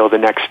reveal the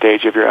next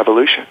stage of your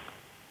evolution.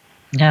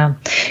 Yeah,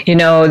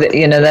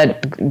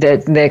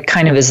 that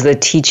kind of is the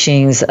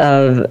teachings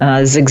of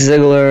Zig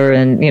Ziglar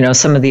and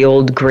some of the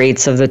old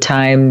greats of the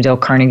time. Dale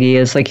Carnegie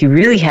is like, you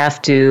really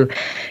have to,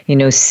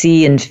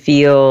 see and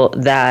feel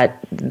that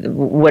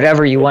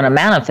whatever you want to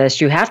manifest,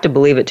 you have to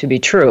believe it to be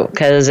true.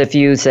 Because if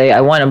you say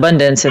I want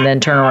abundance and then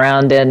turn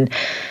around and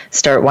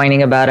start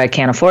whining about I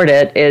can't afford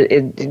it,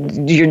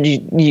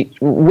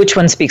 which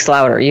one speaks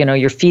louder?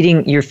 You're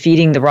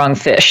feeding the wrong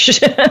fish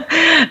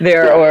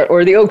there,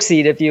 or the oak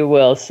seed, if you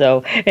will.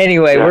 So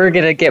anyway, we're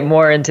going to get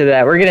more into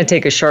that. We're going to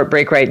take a short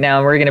break right now,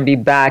 and we're going to be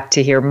back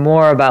to hear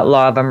more about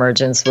Law of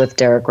Emergence with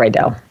Derek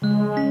Rydall.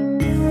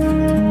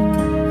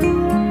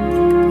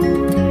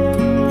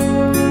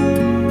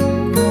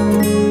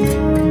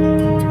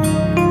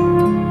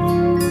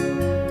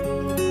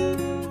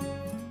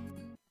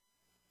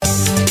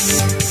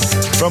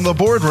 From the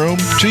boardroom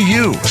to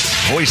you,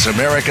 Voice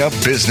America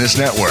Business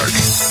Network.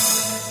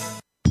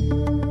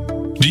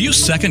 Do you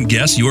second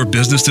guess your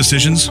business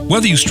decisions?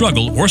 Whether you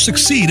struggle or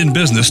succeed in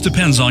business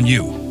depends on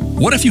you.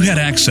 What if you had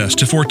access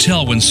to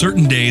foretell when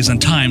certain days and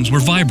times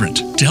were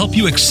vibrant to help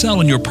you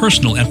excel in your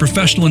personal and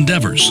professional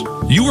endeavors?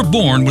 You were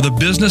born with a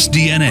business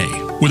DNA.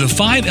 With a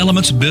 5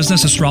 elements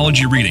business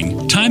astrology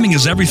reading, timing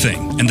is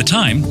everything, and the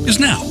time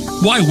is now.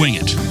 Why wing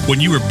it when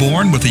you were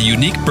born with a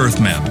unique birth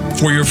map?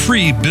 For your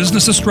free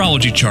business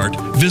astrology chart,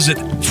 visit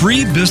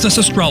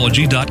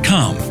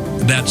freebusinessastrology.com.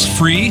 That's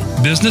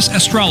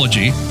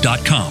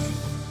freebusinessastrology.com.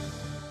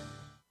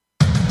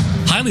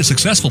 Highly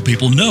successful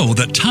people know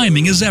that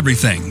timing is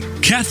everything.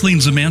 Kathleen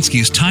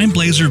Zemansky's Time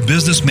Blazer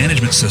business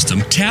management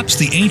system taps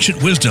the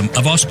ancient wisdom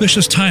of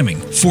auspicious timing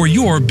for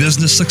your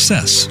business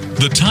success.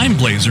 The Time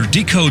Blazer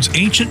decodes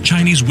ancient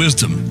Chinese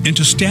wisdom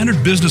into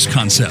standard business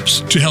concepts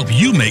to help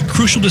you make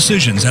crucial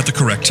decisions at the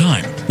correct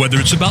time, whether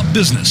it's about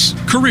business,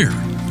 career,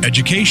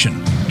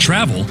 education,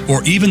 travel,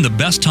 or even the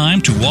best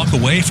time to walk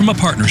away from a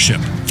partnership.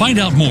 Find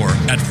out more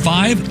at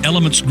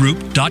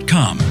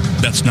 5elementsgroup.com.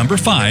 That's number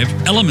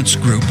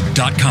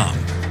 5elementsgroup.com.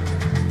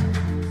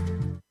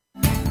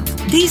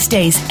 These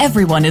days,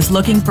 everyone is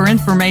looking for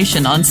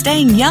information on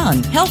staying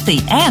young,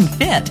 healthy, and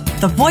fit.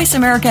 The Voice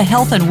America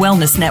Health and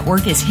Wellness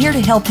Network is here to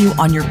help you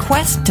on your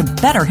quest to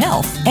better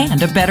health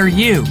and a better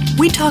you.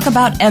 We talk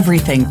about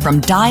everything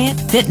from diet,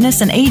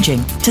 fitness, and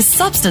aging to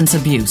substance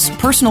abuse,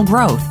 personal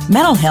growth,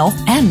 mental health,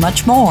 and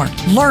much more.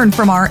 Learn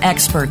from our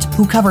experts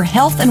who cover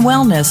health and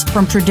wellness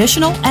from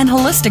traditional and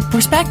holistic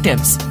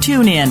perspectives.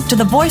 Tune in to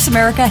the Voice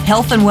America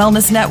Health and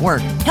Wellness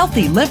Network.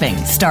 Healthy living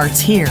starts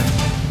here.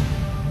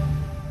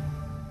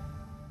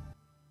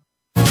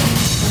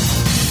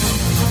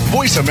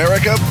 Voice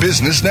America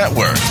Business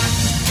Network,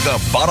 the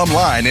bottom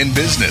line in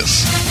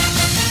business.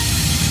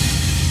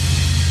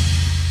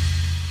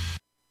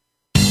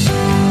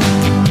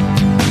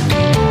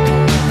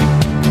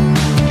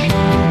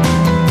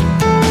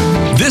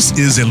 This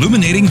is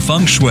Illuminating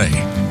Feng Shui.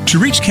 To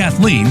reach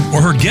Kathleen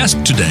or her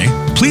guest today,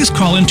 please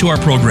call into our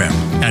program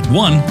at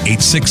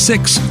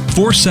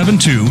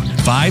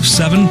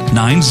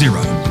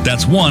 1-866-472-5790.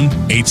 That's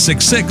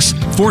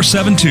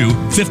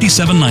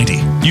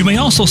 1-866-472-5790. You may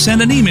also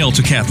send an email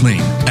to Kathleen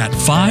at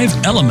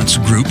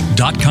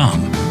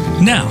 5elementsgroup.com.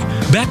 Now,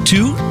 back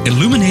to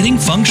Illuminating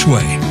Feng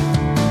Shui.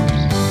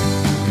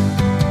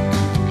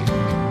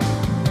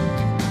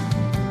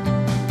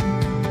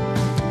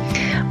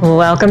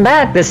 Welcome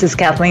back. This is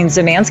Kathleen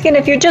Zemansky, and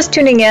if you're just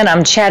tuning in,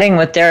 I'm chatting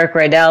with Derek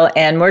Rydall,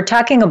 and we're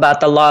talking about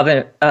the Law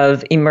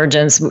of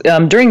Emergence.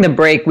 During the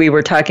break, we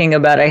were talking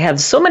about, I have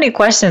so many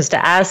questions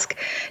to ask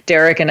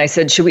Derek, and I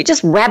said, should we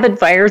just rapid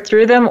fire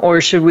through them,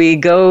 or should we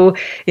go,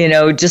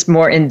 just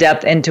more in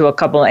depth into a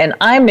couple? And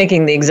I'm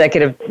making the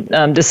executive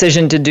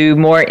decision to do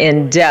more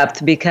in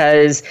depth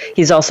because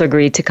he's also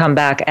agreed to come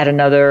back at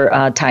another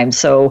time.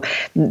 So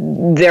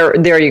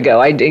there you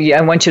go.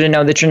 I want you to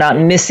know that you're not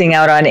missing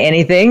out on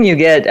anything. You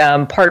get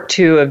part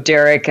 2 of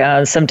Derek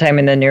sometime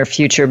in the near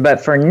future. But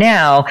for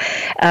now,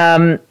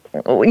 you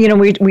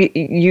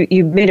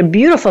made a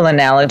beautiful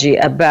analogy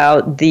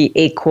about the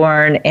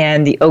acorn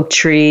and the oak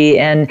tree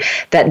and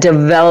that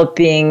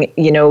developing,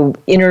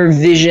 inner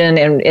vision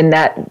and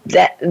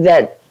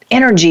that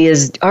energy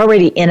is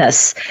already in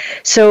us.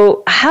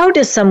 So how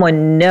does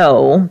someone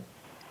know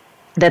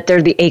that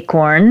they're the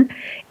acorn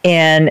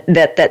and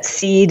that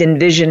seed and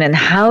vision, and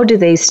how do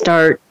they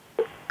start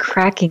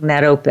cracking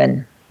that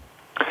open?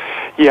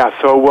 Yeah,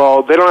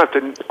 so, they don't have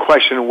to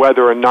question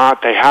whether or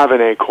not they have an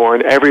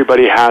acorn.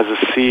 Everybody has a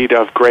seed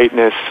of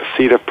greatness, a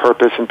seed of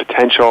purpose and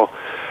potential,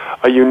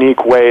 a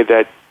unique way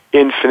that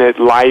infinite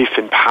life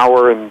and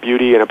power and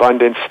beauty and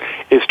abundance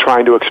is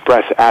trying to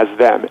express as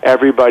them.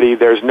 Everybody,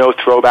 there's no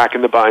throwback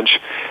in the bunch.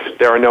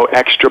 There are no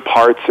extra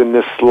parts in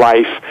this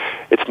life.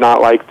 It's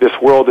not like this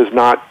world is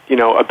not,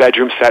 a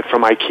bedroom set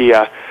from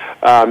IKEA.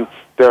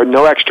 There are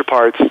no extra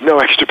parts, no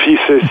extra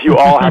pieces. You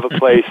all have a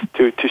place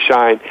to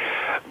shine.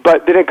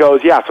 But then it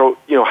goes, so,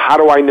 how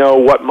do I know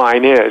what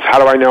mine is? How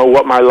do I know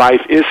what my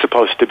life is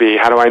supposed to be?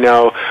 How do I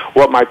know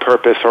what my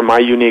purpose or my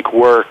unique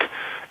work,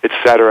 et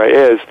cetera,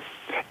 is?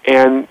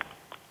 And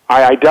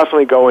I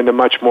definitely go into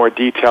much more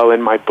detail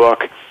in my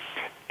book.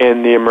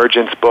 in the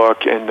Emergence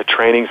book and the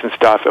trainings and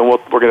stuff, and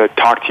we're going to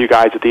talk to you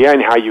guys at the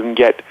end how you can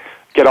get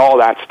all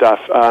that stuff,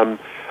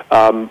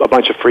 a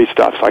bunch of free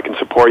stuff, so I can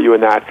support you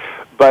in that.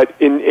 But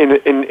in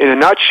a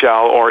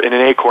nutshell, or in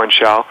an acorn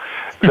shell,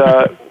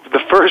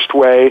 the first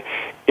way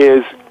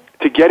is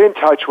to get in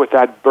touch with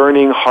that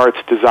burning heart's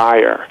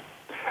desire.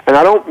 And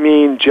I don't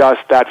mean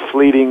just that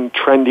fleeting,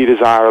 trendy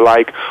desire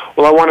like,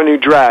 well, I want a new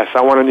dress,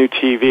 I want a new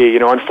TV.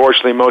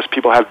 Unfortunately, most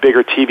people have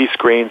bigger TV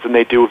screens than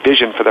they do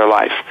vision for their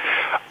life.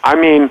 I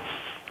mean,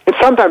 and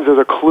sometimes there's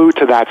a clue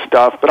to that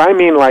stuff, but I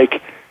mean,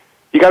 like,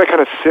 you got to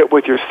kind of sit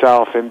with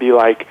yourself and be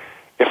like,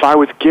 if I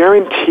was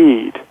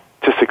guaranteed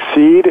to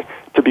succeed,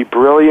 to be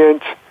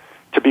brilliant,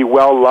 to be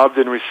well-loved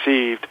and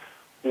received,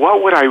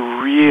 what would I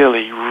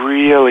really,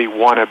 really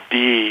want to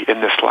be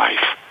in this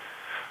life?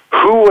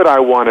 Who would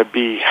I want to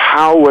be?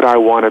 How would I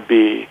want to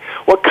be?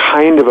 What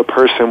kind of a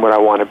person would I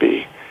want to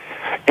be?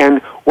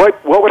 And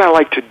what would I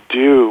like to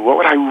do? What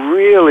would I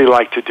really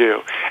like to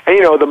do? And,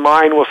 the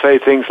mind will say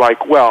things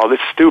like, well, this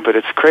is stupid,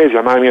 it's crazy,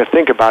 I'm not even going to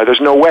think about it, there's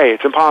no way,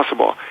 it's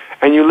impossible.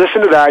 And you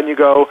listen to that and you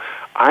go,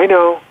 I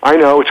know,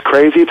 it's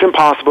crazy, it's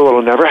impossible,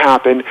 it'll never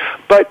happen,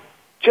 but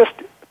just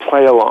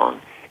play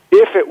along.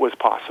 If it was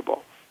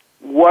possible,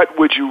 what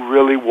would you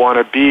really want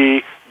to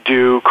be,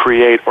 do,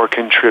 create, or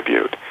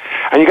contribute?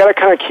 And you got to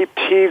kind of keep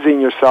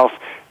teasing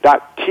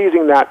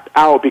that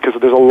out, because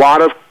there's a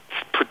lot of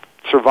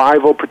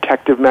survival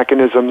protective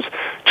mechanisms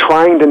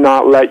trying to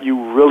not let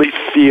you really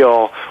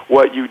feel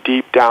what you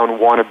deep down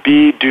want to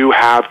be, do,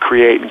 have,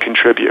 create, and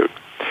contribute.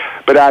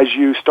 But as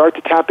you start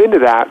to tap into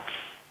that,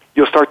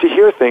 you'll start to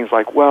hear things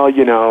like, well,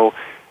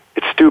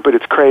 it's stupid,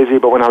 it's crazy,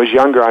 but when I was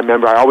younger, I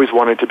remember I always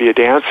wanted to be a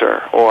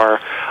dancer, or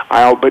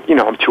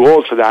I'm too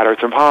old for that, or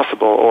it's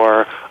impossible,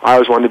 or I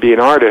always wanted to be an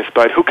artist,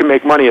 but who can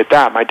make money at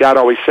that? My dad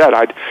always said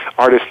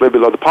artists live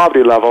below the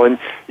poverty level, and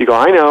you go,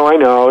 I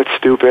know, it's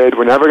stupid,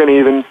 we're never going to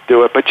even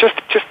do it, but just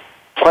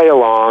play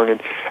along,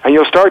 and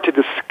you'll start to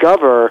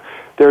discover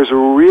there's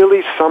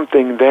really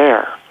something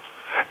there,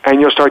 and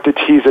you'll start to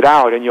tease it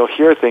out, and you'll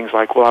hear things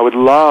like, well, I would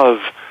love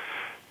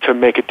to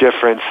make a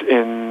difference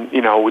in,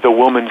 the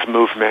women's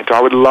movement, or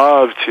I would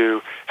love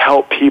to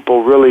help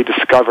people really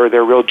discover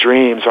their real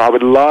dreams, or I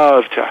would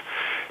love to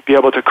be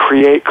able to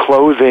create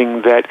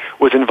clothing that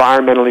was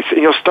environmentally,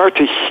 and you'll start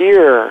to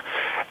hear.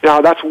 Now,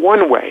 that's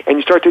one way, and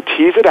you start to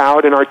tease it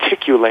out and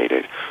articulate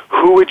it.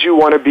 Who would you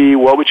want to be?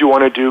 What would you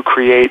want to do,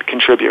 create,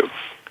 contribute?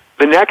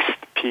 The next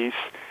piece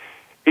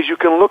is you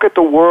can look at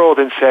the world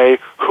and say,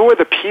 who are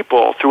the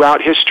people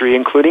throughout history,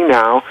 including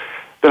now,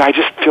 that I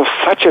just feel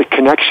such a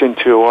connection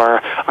to,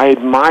 or I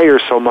admire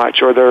so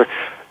much, or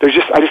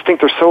I just think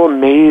they're so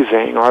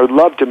amazing, or I would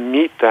love to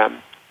meet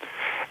them.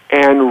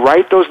 And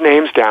write those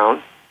names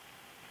down,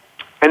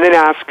 and then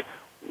ask,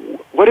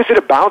 what is it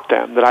about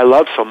them that I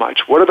love so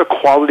much? What are the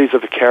qualities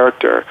of the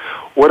character?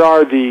 What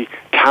are the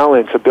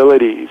talents,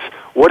 abilities?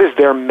 What is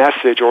their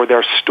message or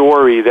their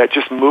story that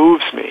just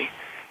moves me?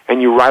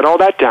 And you write all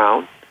that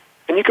down,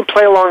 and you can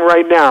play along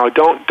right now.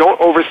 Don't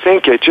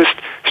overthink it. Just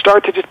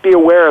start to just be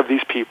aware of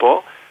these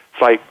people.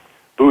 It's like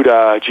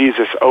Buddha,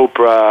 Jesus,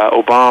 Oprah,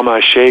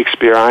 Obama,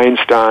 Shakespeare,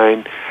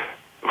 Einstein,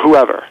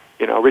 whoever,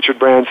 Richard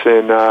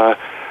Branson,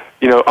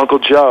 Uncle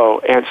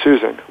Joe, Aunt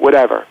Susan,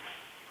 whatever.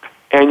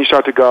 And you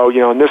start to go,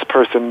 and this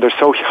person, they're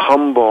so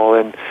humble,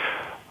 and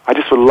I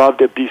just would love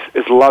to be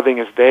as loving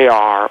as they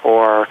are,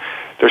 or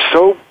they're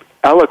so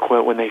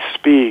eloquent when they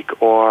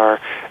speak,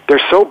 or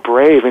they're so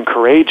brave and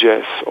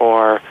courageous,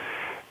 or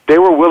they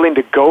were willing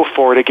to go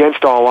for it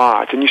against all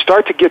odds. And you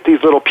start to get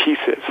these little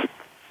pieces.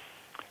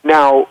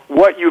 Now,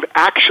 what you've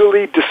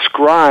actually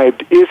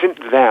described isn't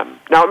them.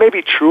 Now, it may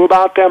be true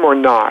about them or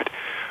not,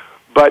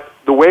 but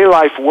the way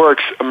life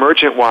works,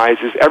 emergent-wise,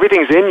 is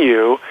everything's in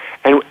you,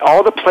 and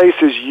all the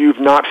places you've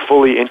not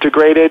fully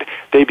integrated,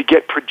 they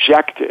get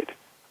projected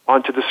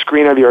onto the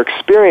screen of your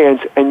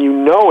experience, and you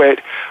know it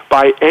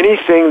by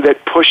anything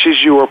that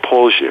pushes you or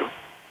pulls you.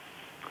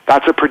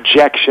 That's a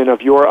projection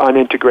of your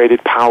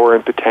unintegrated power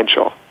and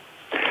potential.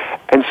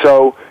 And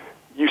so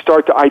you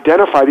start to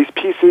identify these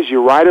pieces,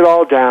 you write it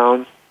all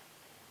down,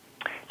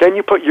 then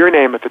you put your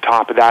name at the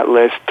top of that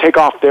list, take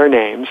off their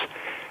names,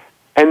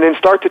 and then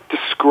start to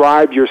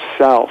describe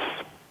yourself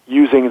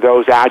using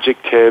those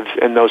adjectives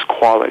and those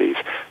qualities.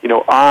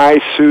 I,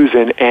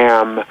 Susan,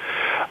 am a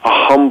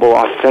humble,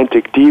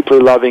 authentic, deeply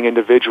loving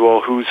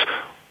individual who's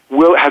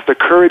has the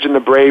courage and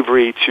the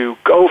bravery to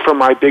go for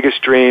my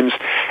biggest dreams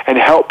and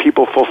help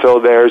people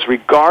fulfill theirs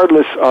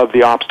regardless of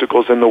the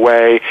obstacles in the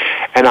way,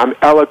 and I'm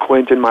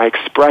eloquent in my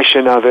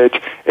expression of it,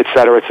 et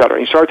cetera, et cetera.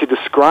 You start to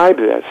describe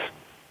this,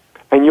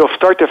 and you'll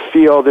start to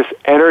feel this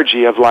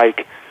energy of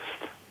like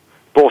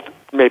both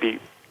maybe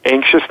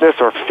anxiousness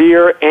or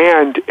fear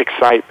and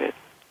excitement.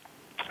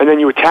 And then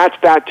you attach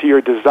that to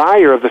your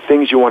desire of the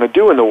things you want to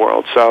do in the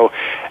world. So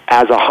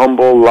as a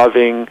humble,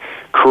 loving,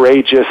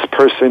 courageous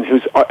person who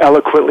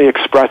eloquently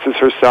expresses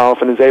herself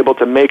and is able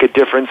to make a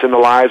difference in the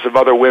lives of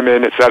other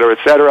women, et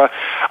cetera,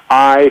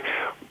 I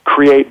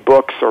create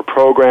books or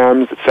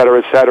programs, et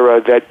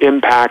cetera, that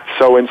impact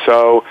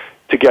so-and-so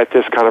to get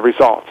this kind of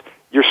result.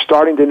 you're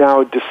starting to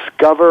now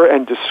discover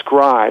and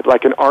describe,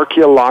 like an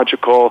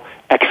archaeological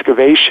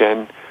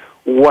excavation,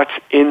 what's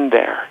in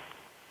there.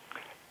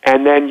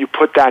 And then you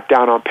put that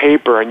down on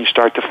paper and you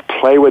start to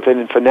play with it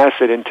and finesse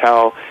it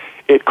until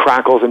it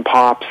crackles and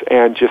pops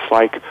and just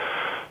like,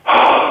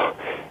 oh,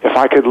 if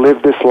I could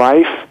live this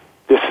life,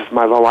 this is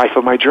the life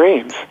of my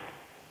dreams.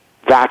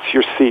 That's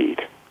your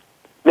seed.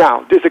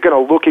 Now, is it going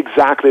to look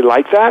exactly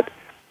like that?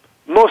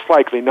 Most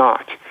likely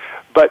not.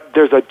 But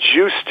there's a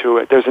juice to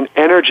it. There's an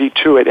energy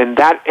to it. And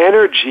that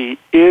energy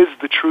is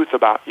the truth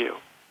about you.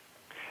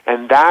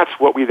 And that's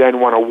what we then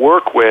want to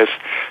work with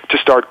to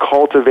start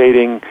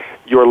cultivating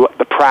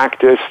the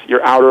practice,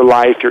 your outer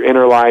life, your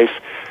inner life,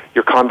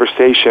 your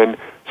conversation,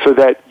 so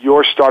that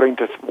you're starting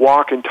to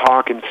walk and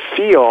talk and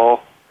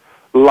feel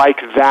like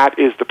that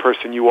is the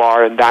person you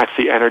are and that's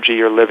the energy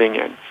you're living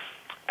in.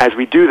 As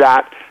we do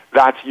that,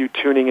 that's you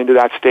tuning into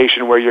that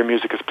station where your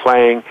music is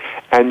playing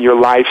and your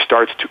life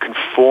starts to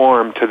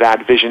conform to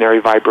that visionary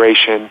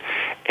vibration,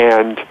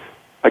 and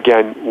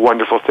again,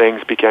 wonderful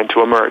things begin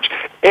to emerge.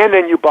 And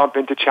then you bump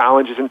into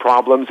challenges and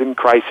problems and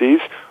crises,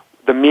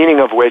 the meaning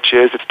of which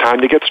is it's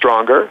time to get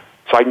stronger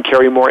so I can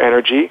carry more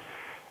energy,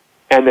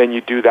 and then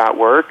you do that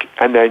work,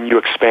 and then you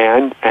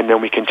expand, and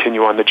then we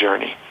continue on the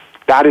journey.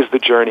 That is the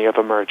journey of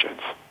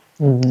emergence.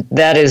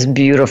 That is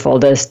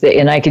beautiful.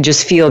 And I could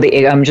just feel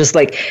I'm just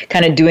like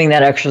kind of doing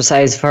that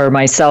exercise for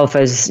myself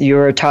as you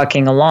were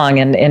talking along.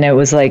 And it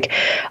was like,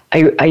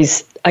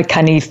 I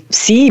kind of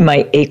see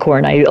my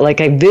acorn.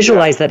 I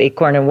visualize that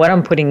acorn and what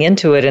I'm putting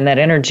into it and that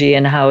energy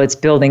and how it's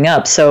building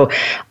up. So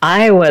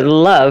I would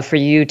love for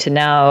you to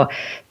now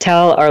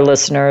tell our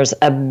listeners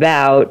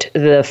about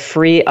the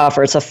free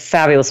offer. It's a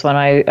fabulous one.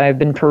 I've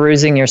been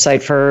perusing your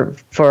site for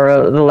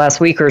the last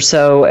week or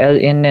so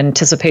in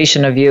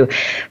anticipation of you.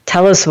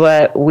 Tell us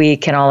what we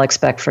can all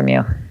expect from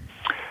you.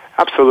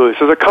 Absolutely.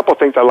 So there's a couple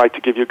things I'd like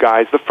to give you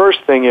guys. The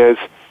first thing is,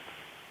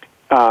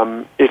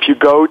 if you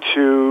go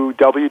to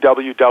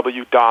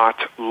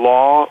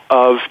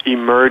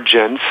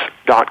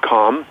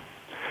www.lawofemergence.com,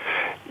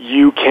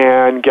 you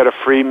can get a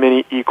free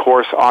mini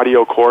e-course,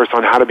 audio course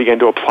on how to begin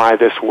to apply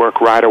this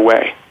work right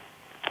away.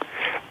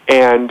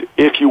 And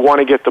if you want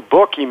to get the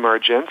book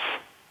Emergence,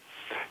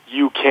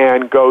 you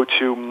can go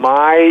to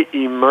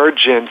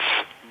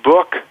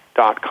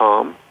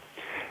myemergencebook.com.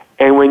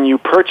 And when you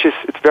purchase,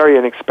 it's very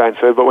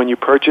inexpensive, but when you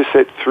purchase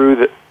it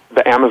through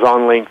the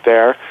Amazon link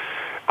there,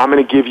 I'm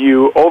going to give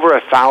you over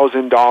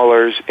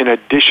 $1,000 in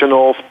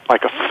additional,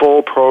 like a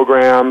full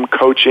program,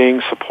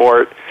 coaching,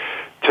 support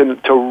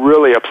to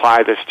really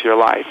apply this to your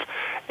life.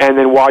 And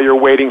then while you're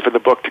waiting for the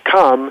book to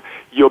come,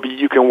 you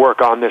can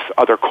work on this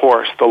other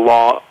course, the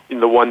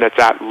one that's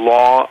at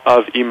Law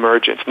of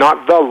Emergence,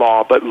 not the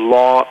law, but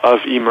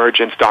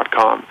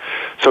lawofemergence.com.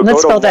 So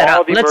let's go to spell that Law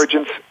out. of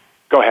Emergence.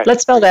 Go ahead.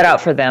 Let's spell that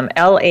out for them.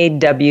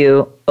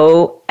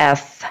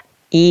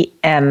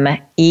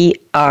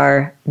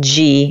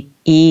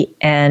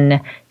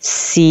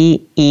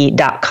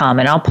 LAWOFEMERGENCE.com.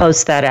 And I'll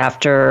post that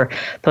after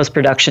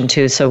post-production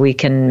too, so we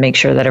can make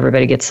sure that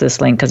everybody gets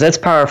this link, because it's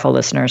powerful,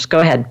 listeners. Go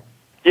ahead.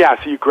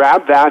 Yeah, so you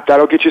grab that.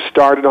 That'll get you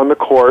started on the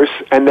course.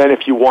 And then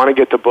if you want to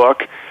get the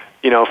book,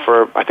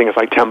 for, I think it's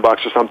like $10 or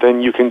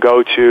something, you can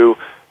go to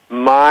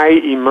My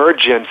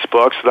Emergence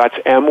Book. So that's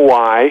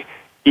MYEMERGENCEBOOK,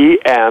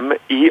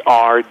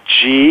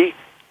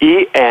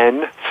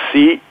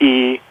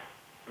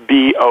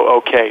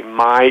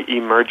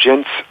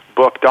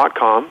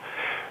 myemergencebook.com.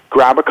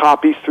 Grab a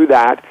copy through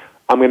that.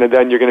 You're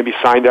going to be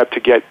signed up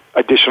to get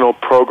additional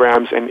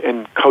programs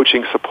and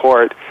coaching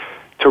support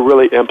to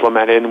really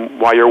implement it. And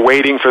while you're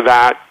waiting for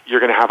that, you're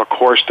going to have a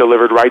course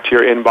delivered right to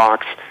your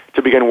inbox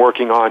to begin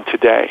working on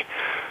today.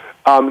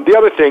 The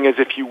other thing is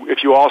if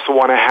you also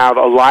want to have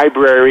a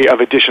library of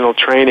additional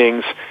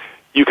trainings,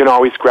 you can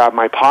always grab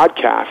my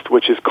podcast,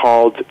 which is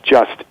called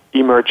Just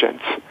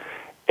Emergence.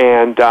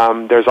 And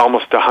there's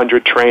almost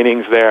 100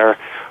 trainings there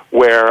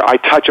where I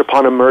touch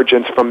upon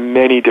emergence from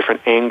many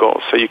different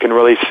angles, so you can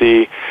really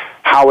see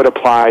how it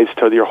applies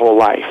to your whole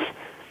life.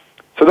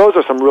 So those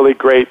are some really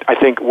great, I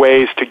think,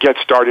 ways to get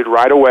started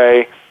right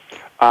away,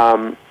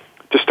 to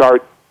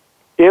start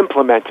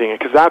implementing it,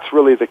 because that's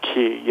really the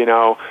key.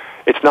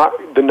 It's not,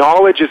 the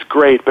knowledge is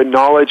great, but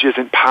knowledge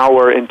isn't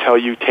power until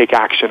you take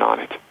action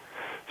on it.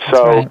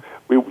 So right.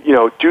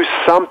 Do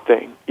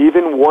something,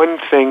 even one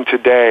thing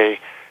today,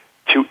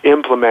 to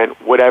implement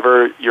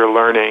whatever you're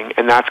learning,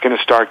 and that's going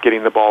to start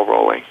getting the ball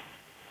rolling.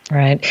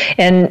 Right.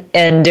 And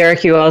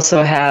Derek, you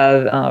also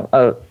have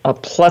a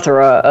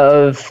plethora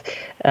of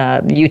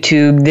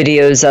YouTube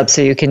videos up,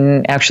 so you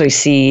can actually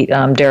see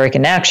Derek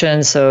in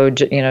action. So,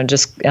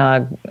 just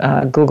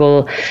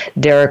Google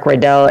Derek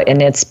Rydall,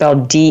 and it's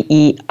spelled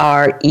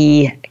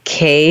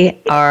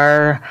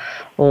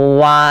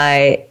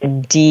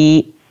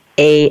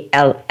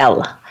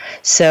DEREKRYDALL.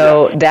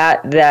 So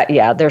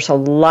there's a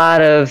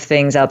lot of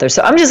things out there.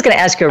 So I'm just going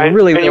to ask you a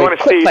really quick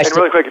question. And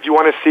really quick, if you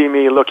want to see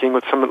me looking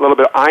with a little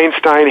bit of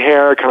Einstein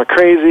hair, kind of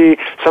crazy,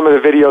 some of the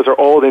videos are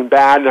old and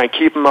bad, and I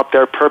keep them up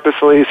there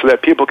purposely so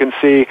that people can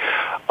see,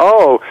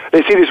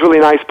 they see these really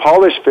nice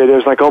polished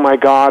videos, like, oh my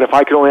God, if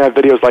I could only have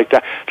videos like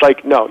that. It's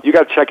like, no, you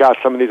got to check out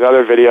some of these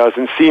other videos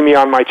and see me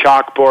on my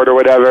chalkboard or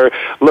whatever,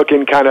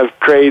 looking kind of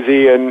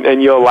crazy,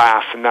 and you'll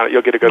laugh, and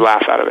you'll get a good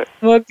laugh out of it.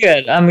 Well,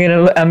 good. I'm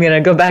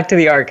gonna go back to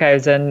the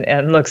archives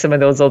and look some of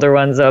those older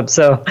ones up.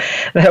 So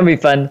that'll be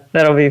fun.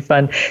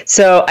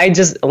 So I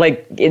just,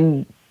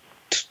 in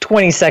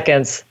 20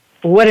 seconds,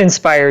 what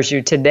inspires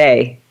you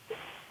today?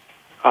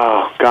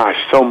 Oh gosh,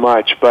 so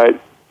much. But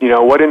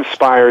what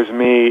inspires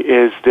me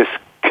is this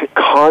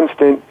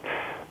constant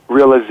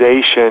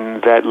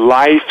realization that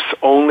life's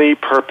only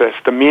purpose,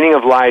 the meaning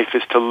of life,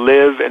 is to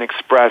live and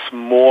express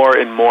more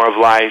and more of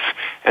life,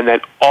 and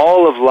that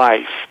all of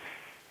life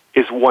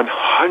is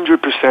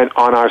 100%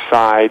 on our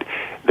side,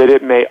 that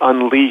it may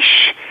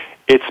unleash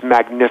its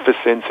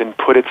magnificence and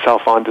put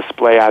itself on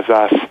display as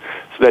us,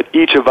 so that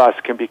each of us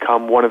can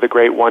become one of the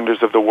great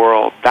wonders of the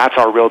world. That's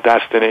our real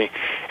destiny.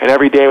 And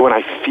every day when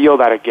I feel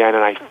that again,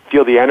 and I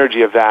feel the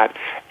energy of that,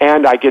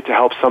 and I get to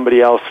help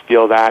somebody else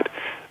feel that,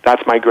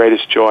 that's my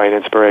greatest joy and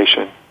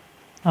inspiration.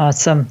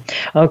 Awesome.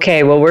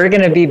 Okay, well, we're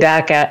going to be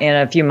back in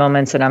a few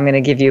moments, and I'm going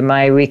to give you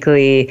my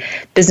weekly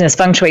business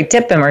feng shui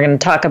tip, and we're going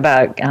to talk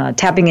about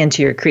tapping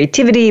into your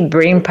creativity,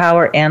 brain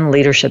power, and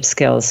leadership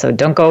skills. So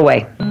don't go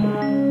away.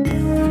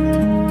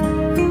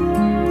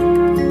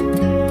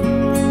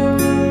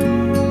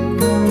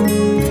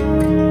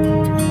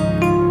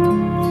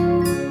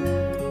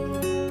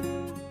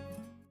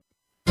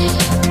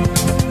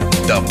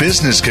 The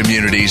business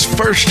community's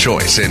first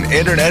choice in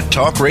Internet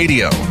Talk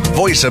Radio.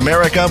 Voice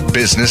America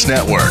Business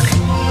Network.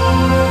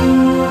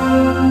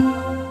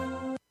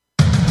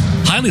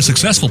 Highly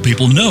successful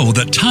people know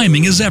that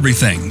timing is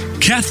everything.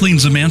 Kathleen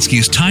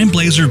Zemansky's Time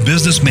Blazer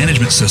business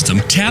management system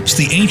taps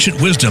the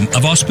ancient wisdom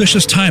of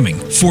auspicious timing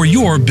for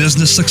your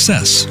business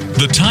success.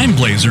 The Time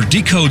Blazer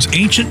decodes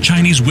ancient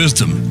Chinese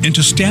wisdom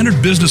into standard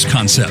business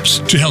concepts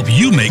to help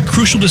you make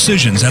crucial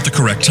decisions at the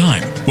correct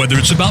time, whether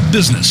it's about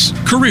business,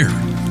 career,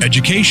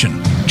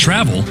 education,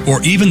 travel,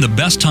 or even the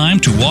best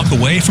time to walk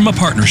away from a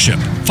partnership.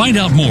 Find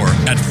out more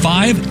at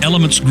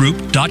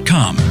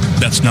 5elementsgroup.com.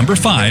 That's number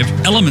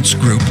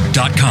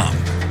 5elementsgroup.com.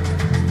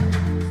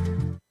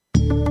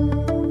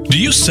 Do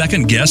you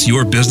second-guess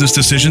your business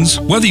decisions?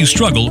 Whether you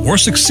struggle or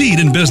succeed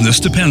in business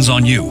depends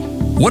on you.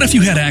 What if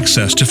you had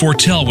access to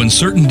foretell when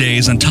certain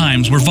days and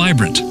times were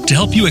vibrant to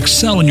help you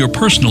excel in your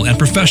personal and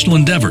professional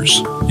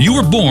endeavors? You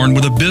were born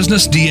with a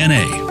business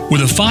DNA.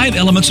 With a 5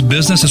 Elements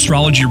business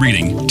astrology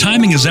reading,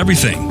 timing is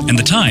everything, and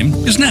the time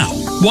is now.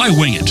 Why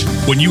wing it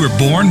when you were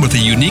born with a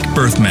unique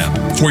birth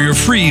map? For your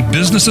free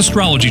business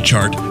astrology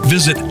chart,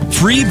 visit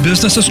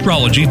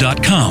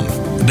freebusinessastrology.com.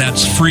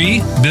 That's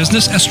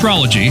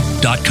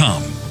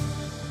freebusinessastrology.com.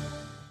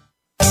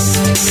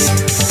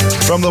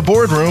 From the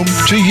boardroom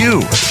to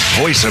you,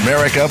 Voice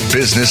America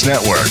Business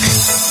Network.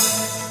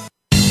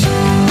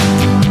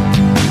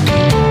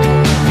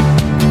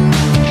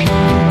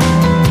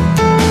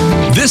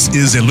 This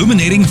is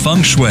Illuminating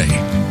Feng Shui.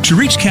 To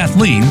reach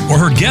Kathleen or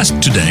her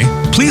guest today,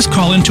 please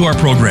call into our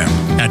program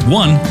at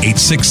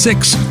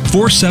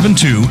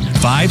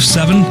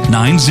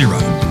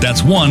 1-866-472-5790.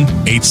 That's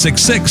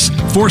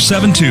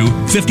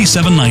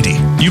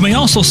 1-866-472-5790. You may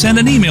also send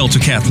an email to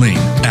Kathleen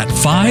at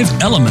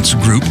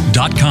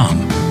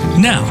 5elementsgroup.com.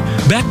 Now,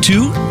 back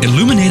to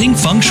Illuminating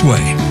Feng Shui.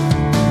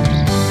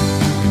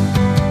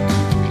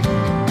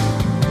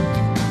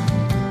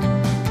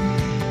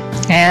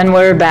 And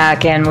we're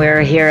back, and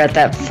we're here at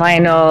that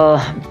final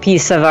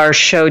piece of our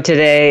show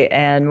today,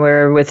 and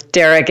we're with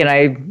Derek, and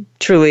I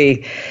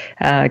truly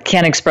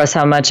can't express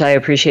how much I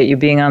appreciate you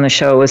being on the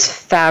show. It was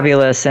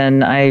fabulous,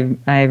 and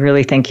I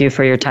really thank you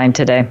for your time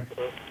today.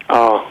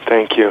 Oh,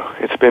 thank you.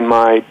 It's been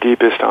my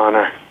deepest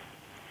honor.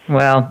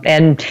 Well,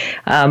 and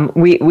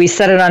we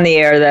said it on the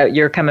air that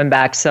you're coming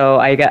back, so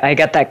I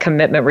got that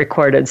commitment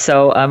recorded.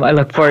 So I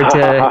look forward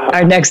to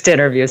our next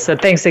interview. So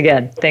thanks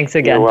again.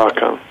 You're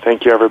welcome.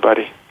 Thank you,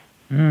 everybody.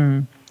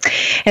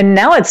 And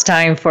now it's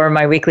time for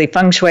my weekly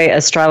Feng Shui,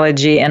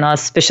 Astrology, and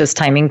Auspicious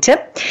Timing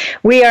tip.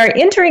 We are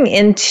entering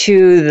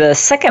into the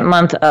second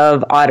month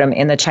of autumn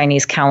in the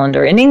Chinese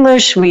calendar. In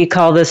English, we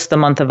call this the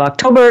month of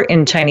October.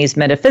 In Chinese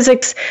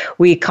metaphysics,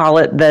 we call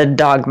it the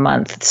dog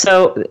month.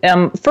 So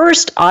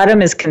first,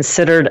 autumn is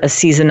considered a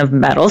season of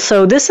metal.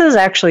 So this is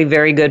actually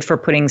very good for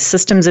putting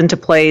systems into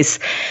place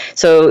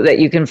so that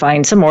you can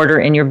find some order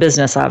in your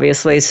business,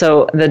 obviously.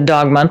 So the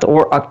dog month,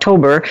 or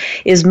October,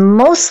 is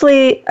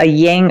mostly a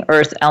yang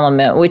earth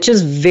element, which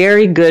is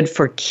very good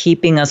for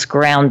keeping us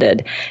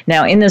grounded.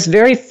 Now, in this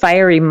very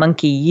fiery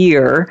monkey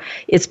year,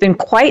 it's been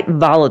quite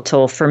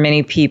volatile for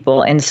many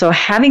people. And so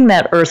having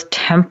that earth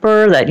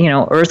temper, that,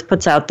 earth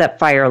puts out that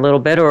fire a little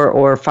bit,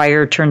 or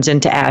fire turns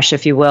into ash,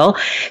 if you will.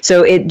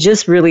 So it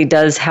just really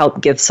does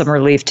help give some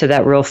relief to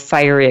that real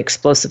fiery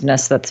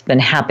explosiveness that's been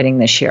happening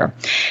this year.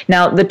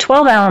 Now, the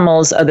 12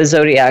 animals of the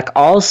zodiac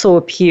also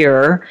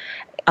appear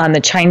on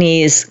the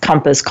Chinese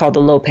compass called the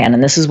Lopan,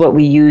 and this is what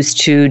we use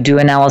to do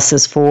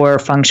analysis for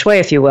feng shui,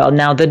 if you will.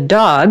 Now, the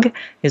dog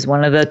is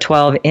one of the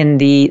 12 in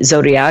the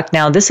zodiac.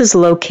 Now, this is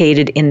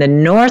located in the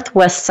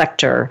northwest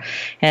sector,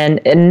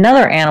 and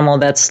another animal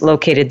that's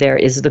located there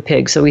is the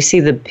pig. So we see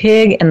the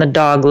pig and the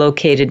dog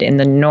located in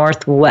the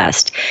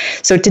northwest.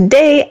 So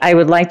today, I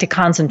would like to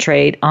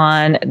concentrate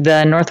on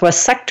the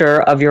northwest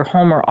sector of your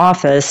home or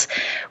office,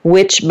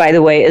 which, by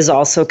the way, is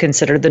also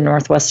considered, the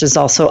northwest is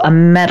also a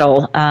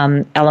metal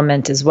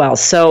element as well.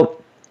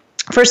 So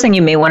first thing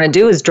you may want to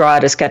do is draw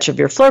out a sketch of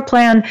your floor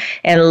plan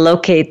and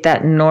locate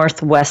that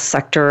northwest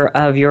sector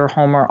of your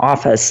home or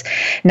office.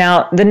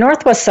 Now, the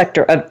northwest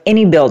sector of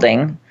any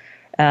building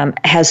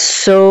has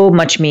so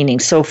much meaning.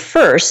 So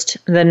first,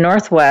 the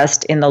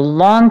northwest in the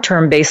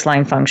long-term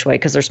baseline feng shui,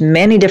 because there's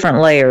many different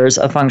layers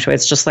of feng shui.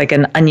 It's just like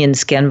an onion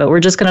skin, but we're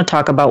just going to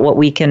talk about what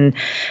we can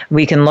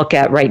look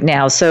at right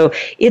now. So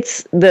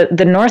it's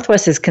the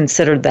northwest is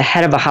considered the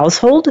head of a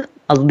household,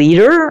 a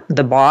leader,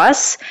 the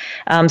boss.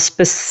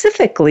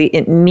 Specifically,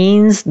 it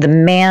means the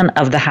man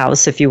of the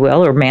house, if you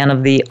will, or man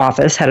of the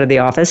office, head of the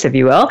office, if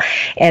you will.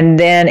 And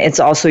then it's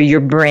also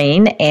your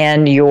brain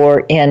and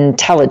your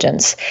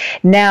intelligence.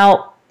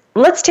 Now,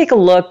 let's take a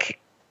look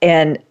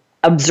and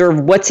observe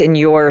what's in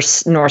your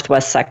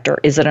northwest sector.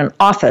 Is it an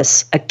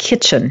office, a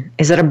kitchen?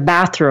 Is it a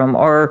bathroom?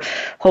 Or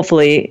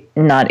hopefully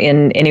not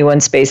in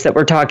anyone's space that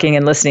we're talking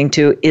and listening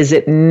to, is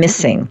it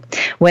missing?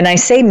 When I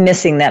say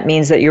missing, that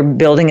means that your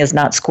building is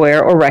not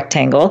square or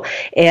rectangle.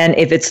 And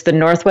if it's the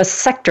northwest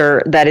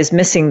sector that is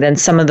missing, then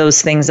some of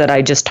those things that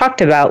I just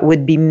talked about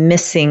would be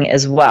missing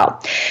as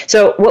well.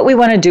 So what we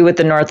want to do with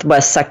the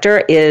northwest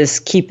sector is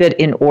keep it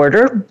in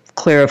order,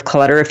 clear of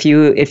clutter, if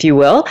you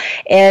will.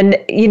 And,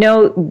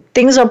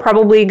 things are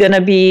probably going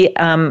to be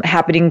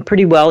happening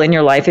pretty well in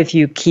your life if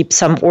you keep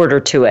some order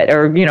to it,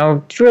 or,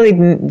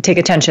 really take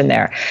attention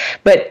there.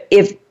 But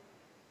if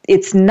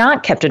it's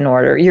not kept in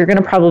order, you're going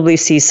to probably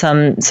see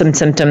some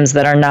symptoms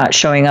that are not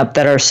showing up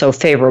that are so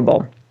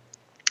favorable.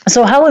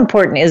 So how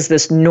important is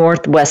this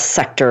northwest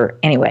sector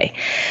anyway?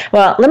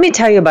 Well, let me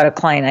tell you about a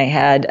client I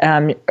had.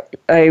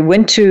 I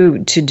went to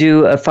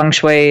do a feng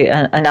shui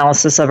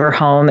analysis of her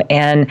home,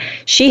 and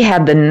she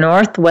had the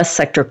northwest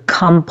sector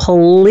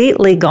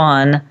completely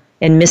gone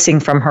and missing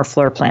from her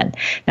floor plan.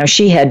 Now,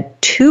 she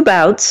had 2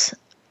 bouts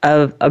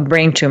of a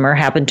brain tumor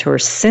happen to her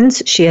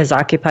since she has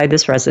occupied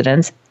this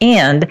residence,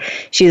 and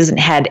she hasn't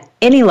had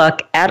any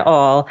luck at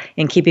all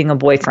in keeping a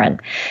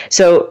boyfriend.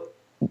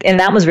 And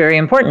that was very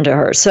important to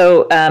her.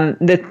 So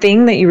the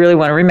thing that you really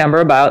want to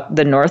remember about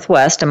the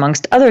Northwest,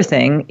 amongst other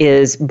things,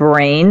 is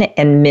brain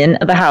and men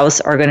of the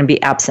house are going to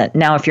be absent.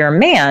 Now, if you're a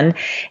man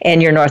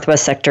and your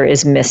Northwest sector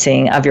is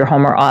missing of your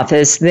home or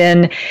office,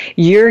 then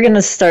you're going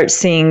to start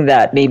seeing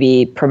that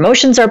maybe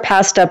promotions are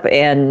passed up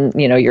and,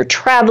 you're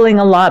traveling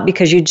a lot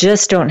because you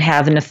just don't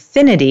have an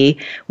affinity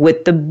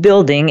with the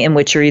building in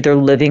which you're either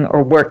living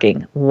or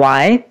working.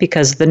 Why?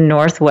 Because the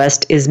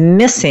Northwest is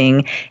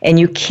missing and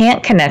you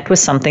can't connect with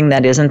something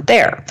that isn't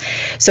there.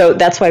 So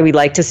that's why we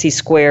like to see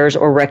squares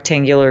or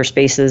rectangular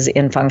spaces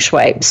in feng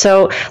shui.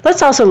 So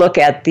let's also look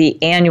at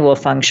the annual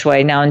feng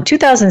shui. Now, in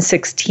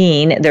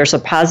 2016, there's a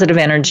positive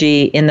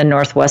energy in the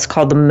Northwest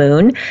called the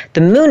moon. The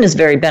moon is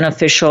very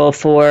beneficial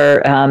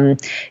for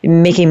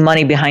making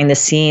money behind the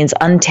scenes,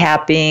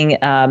 untapping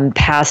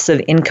passive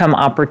income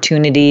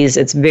opportunities.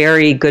 It's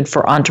very good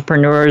for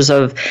entrepreneurs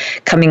of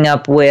coming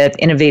up with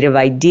innovative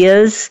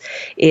ideas.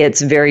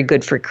 It's very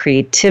good for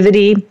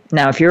creativity.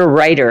 Now, if you're a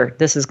writer,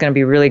 this is going to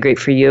be really great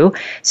for you.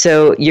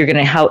 So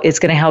it's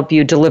going to help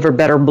you deliver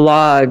better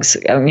blogs,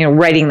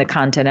 writing the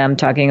content I'm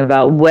talking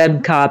about,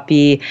 web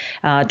copy,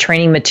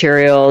 training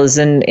materials,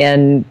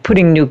 and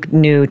putting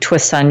new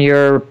twists on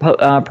your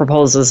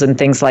proposals and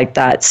things like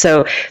that.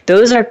 So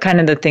those are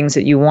kind of the things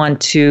that you want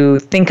to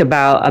think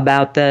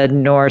about the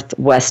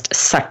Northwest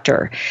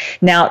sector.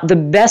 Now, the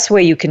best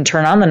way you can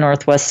turn on the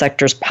Northwest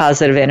sector's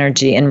positive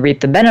energy and reap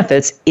the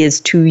benefits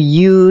is to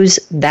use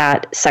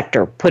that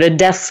sector. Put a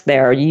desk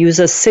there, use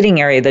a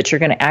sitting area that you're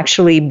going to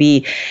actually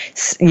be,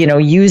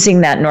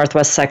 using that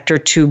Northwest sector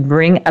to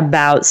bring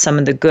about some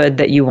of the good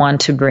that you want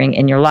to bring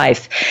in your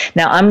life.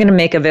 Now, I'm going to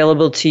make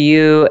available to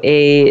you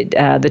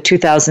the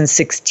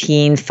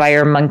 2016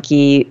 Fire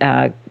Monkey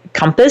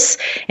compass,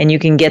 and you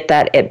can get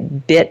that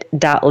at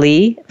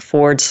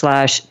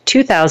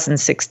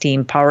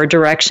bit.ly/2016 power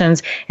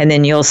directions, and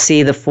then you'll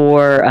see the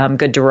 4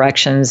 good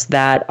directions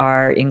that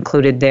are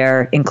included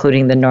there,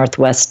 including the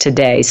Northwest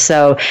today.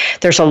 So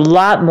there's a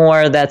lot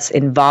more that's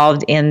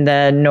involved in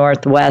the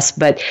Northwest,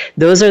 but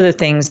those are the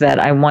things that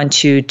I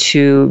want you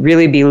to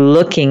really be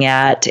looking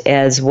at,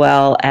 as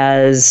well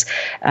as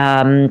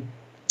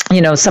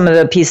some of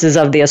the pieces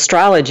of the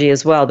astrology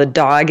as well. The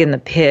dog and the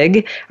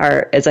pig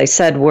are, as I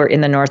said, we're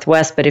in the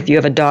Northwest, but if you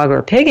have a dog or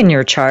a pig in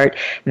your chart,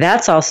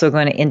 that's also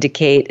going to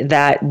indicate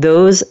that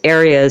those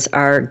areas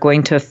are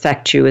going to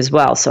affect you as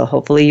well. So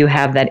hopefully you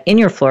have that in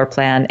your floor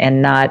plan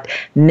and not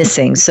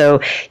missing. So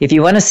if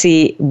you want to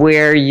see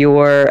where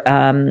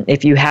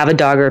if you have a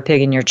dog or a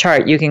pig in your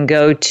chart, you can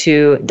go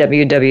to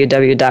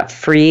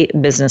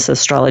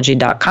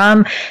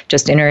www.freebusinessastrology.com.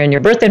 Just enter in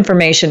your birth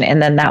information,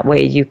 and then that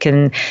way you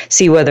can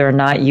see whether or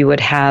not you would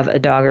have a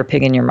dog or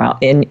pig in your mouth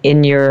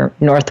in your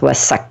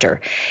Northwest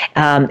sector.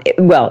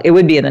 It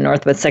would be in the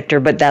Northwest sector,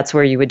 but that's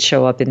where you would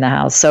show up in the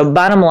house. So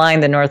bottom line,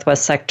 the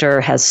Northwest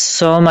sector has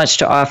so much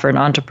to offer an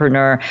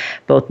entrepreneur,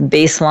 both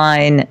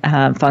baseline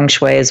feng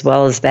shui as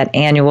well as that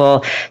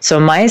annual. So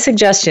my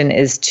suggestion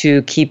is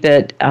to keep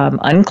it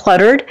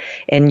uncluttered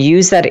and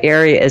use that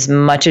area as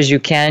much as you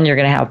can. You're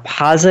going to have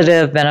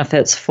positive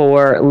benefits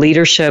for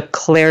leadership,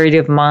 clarity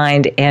of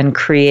mind, and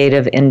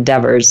creative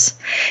endeavors.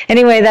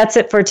 Anyway, that's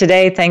it for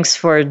today. Thanks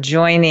for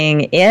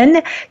joining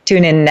in.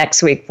 Tune in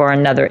next week for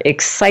another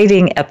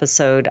exciting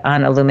episode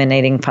on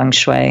Illuminating Feng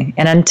Shui.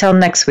 And until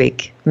next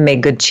week, may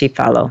good chi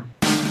follow.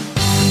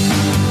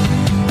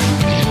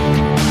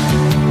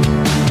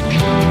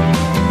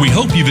 We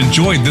hope you've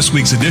enjoyed this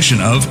week's edition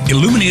of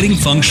Illuminating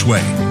Feng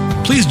Shui.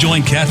 Please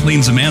join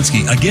Kathleen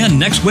Zemansky again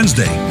next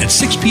Wednesday at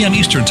 6 p.m.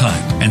 Eastern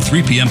Time and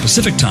 3 p.m.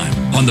 Pacific Time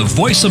on the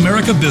Voice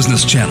America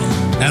Business Channel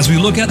as we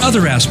look at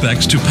other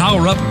aspects to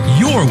power up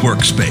your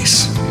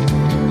workspace.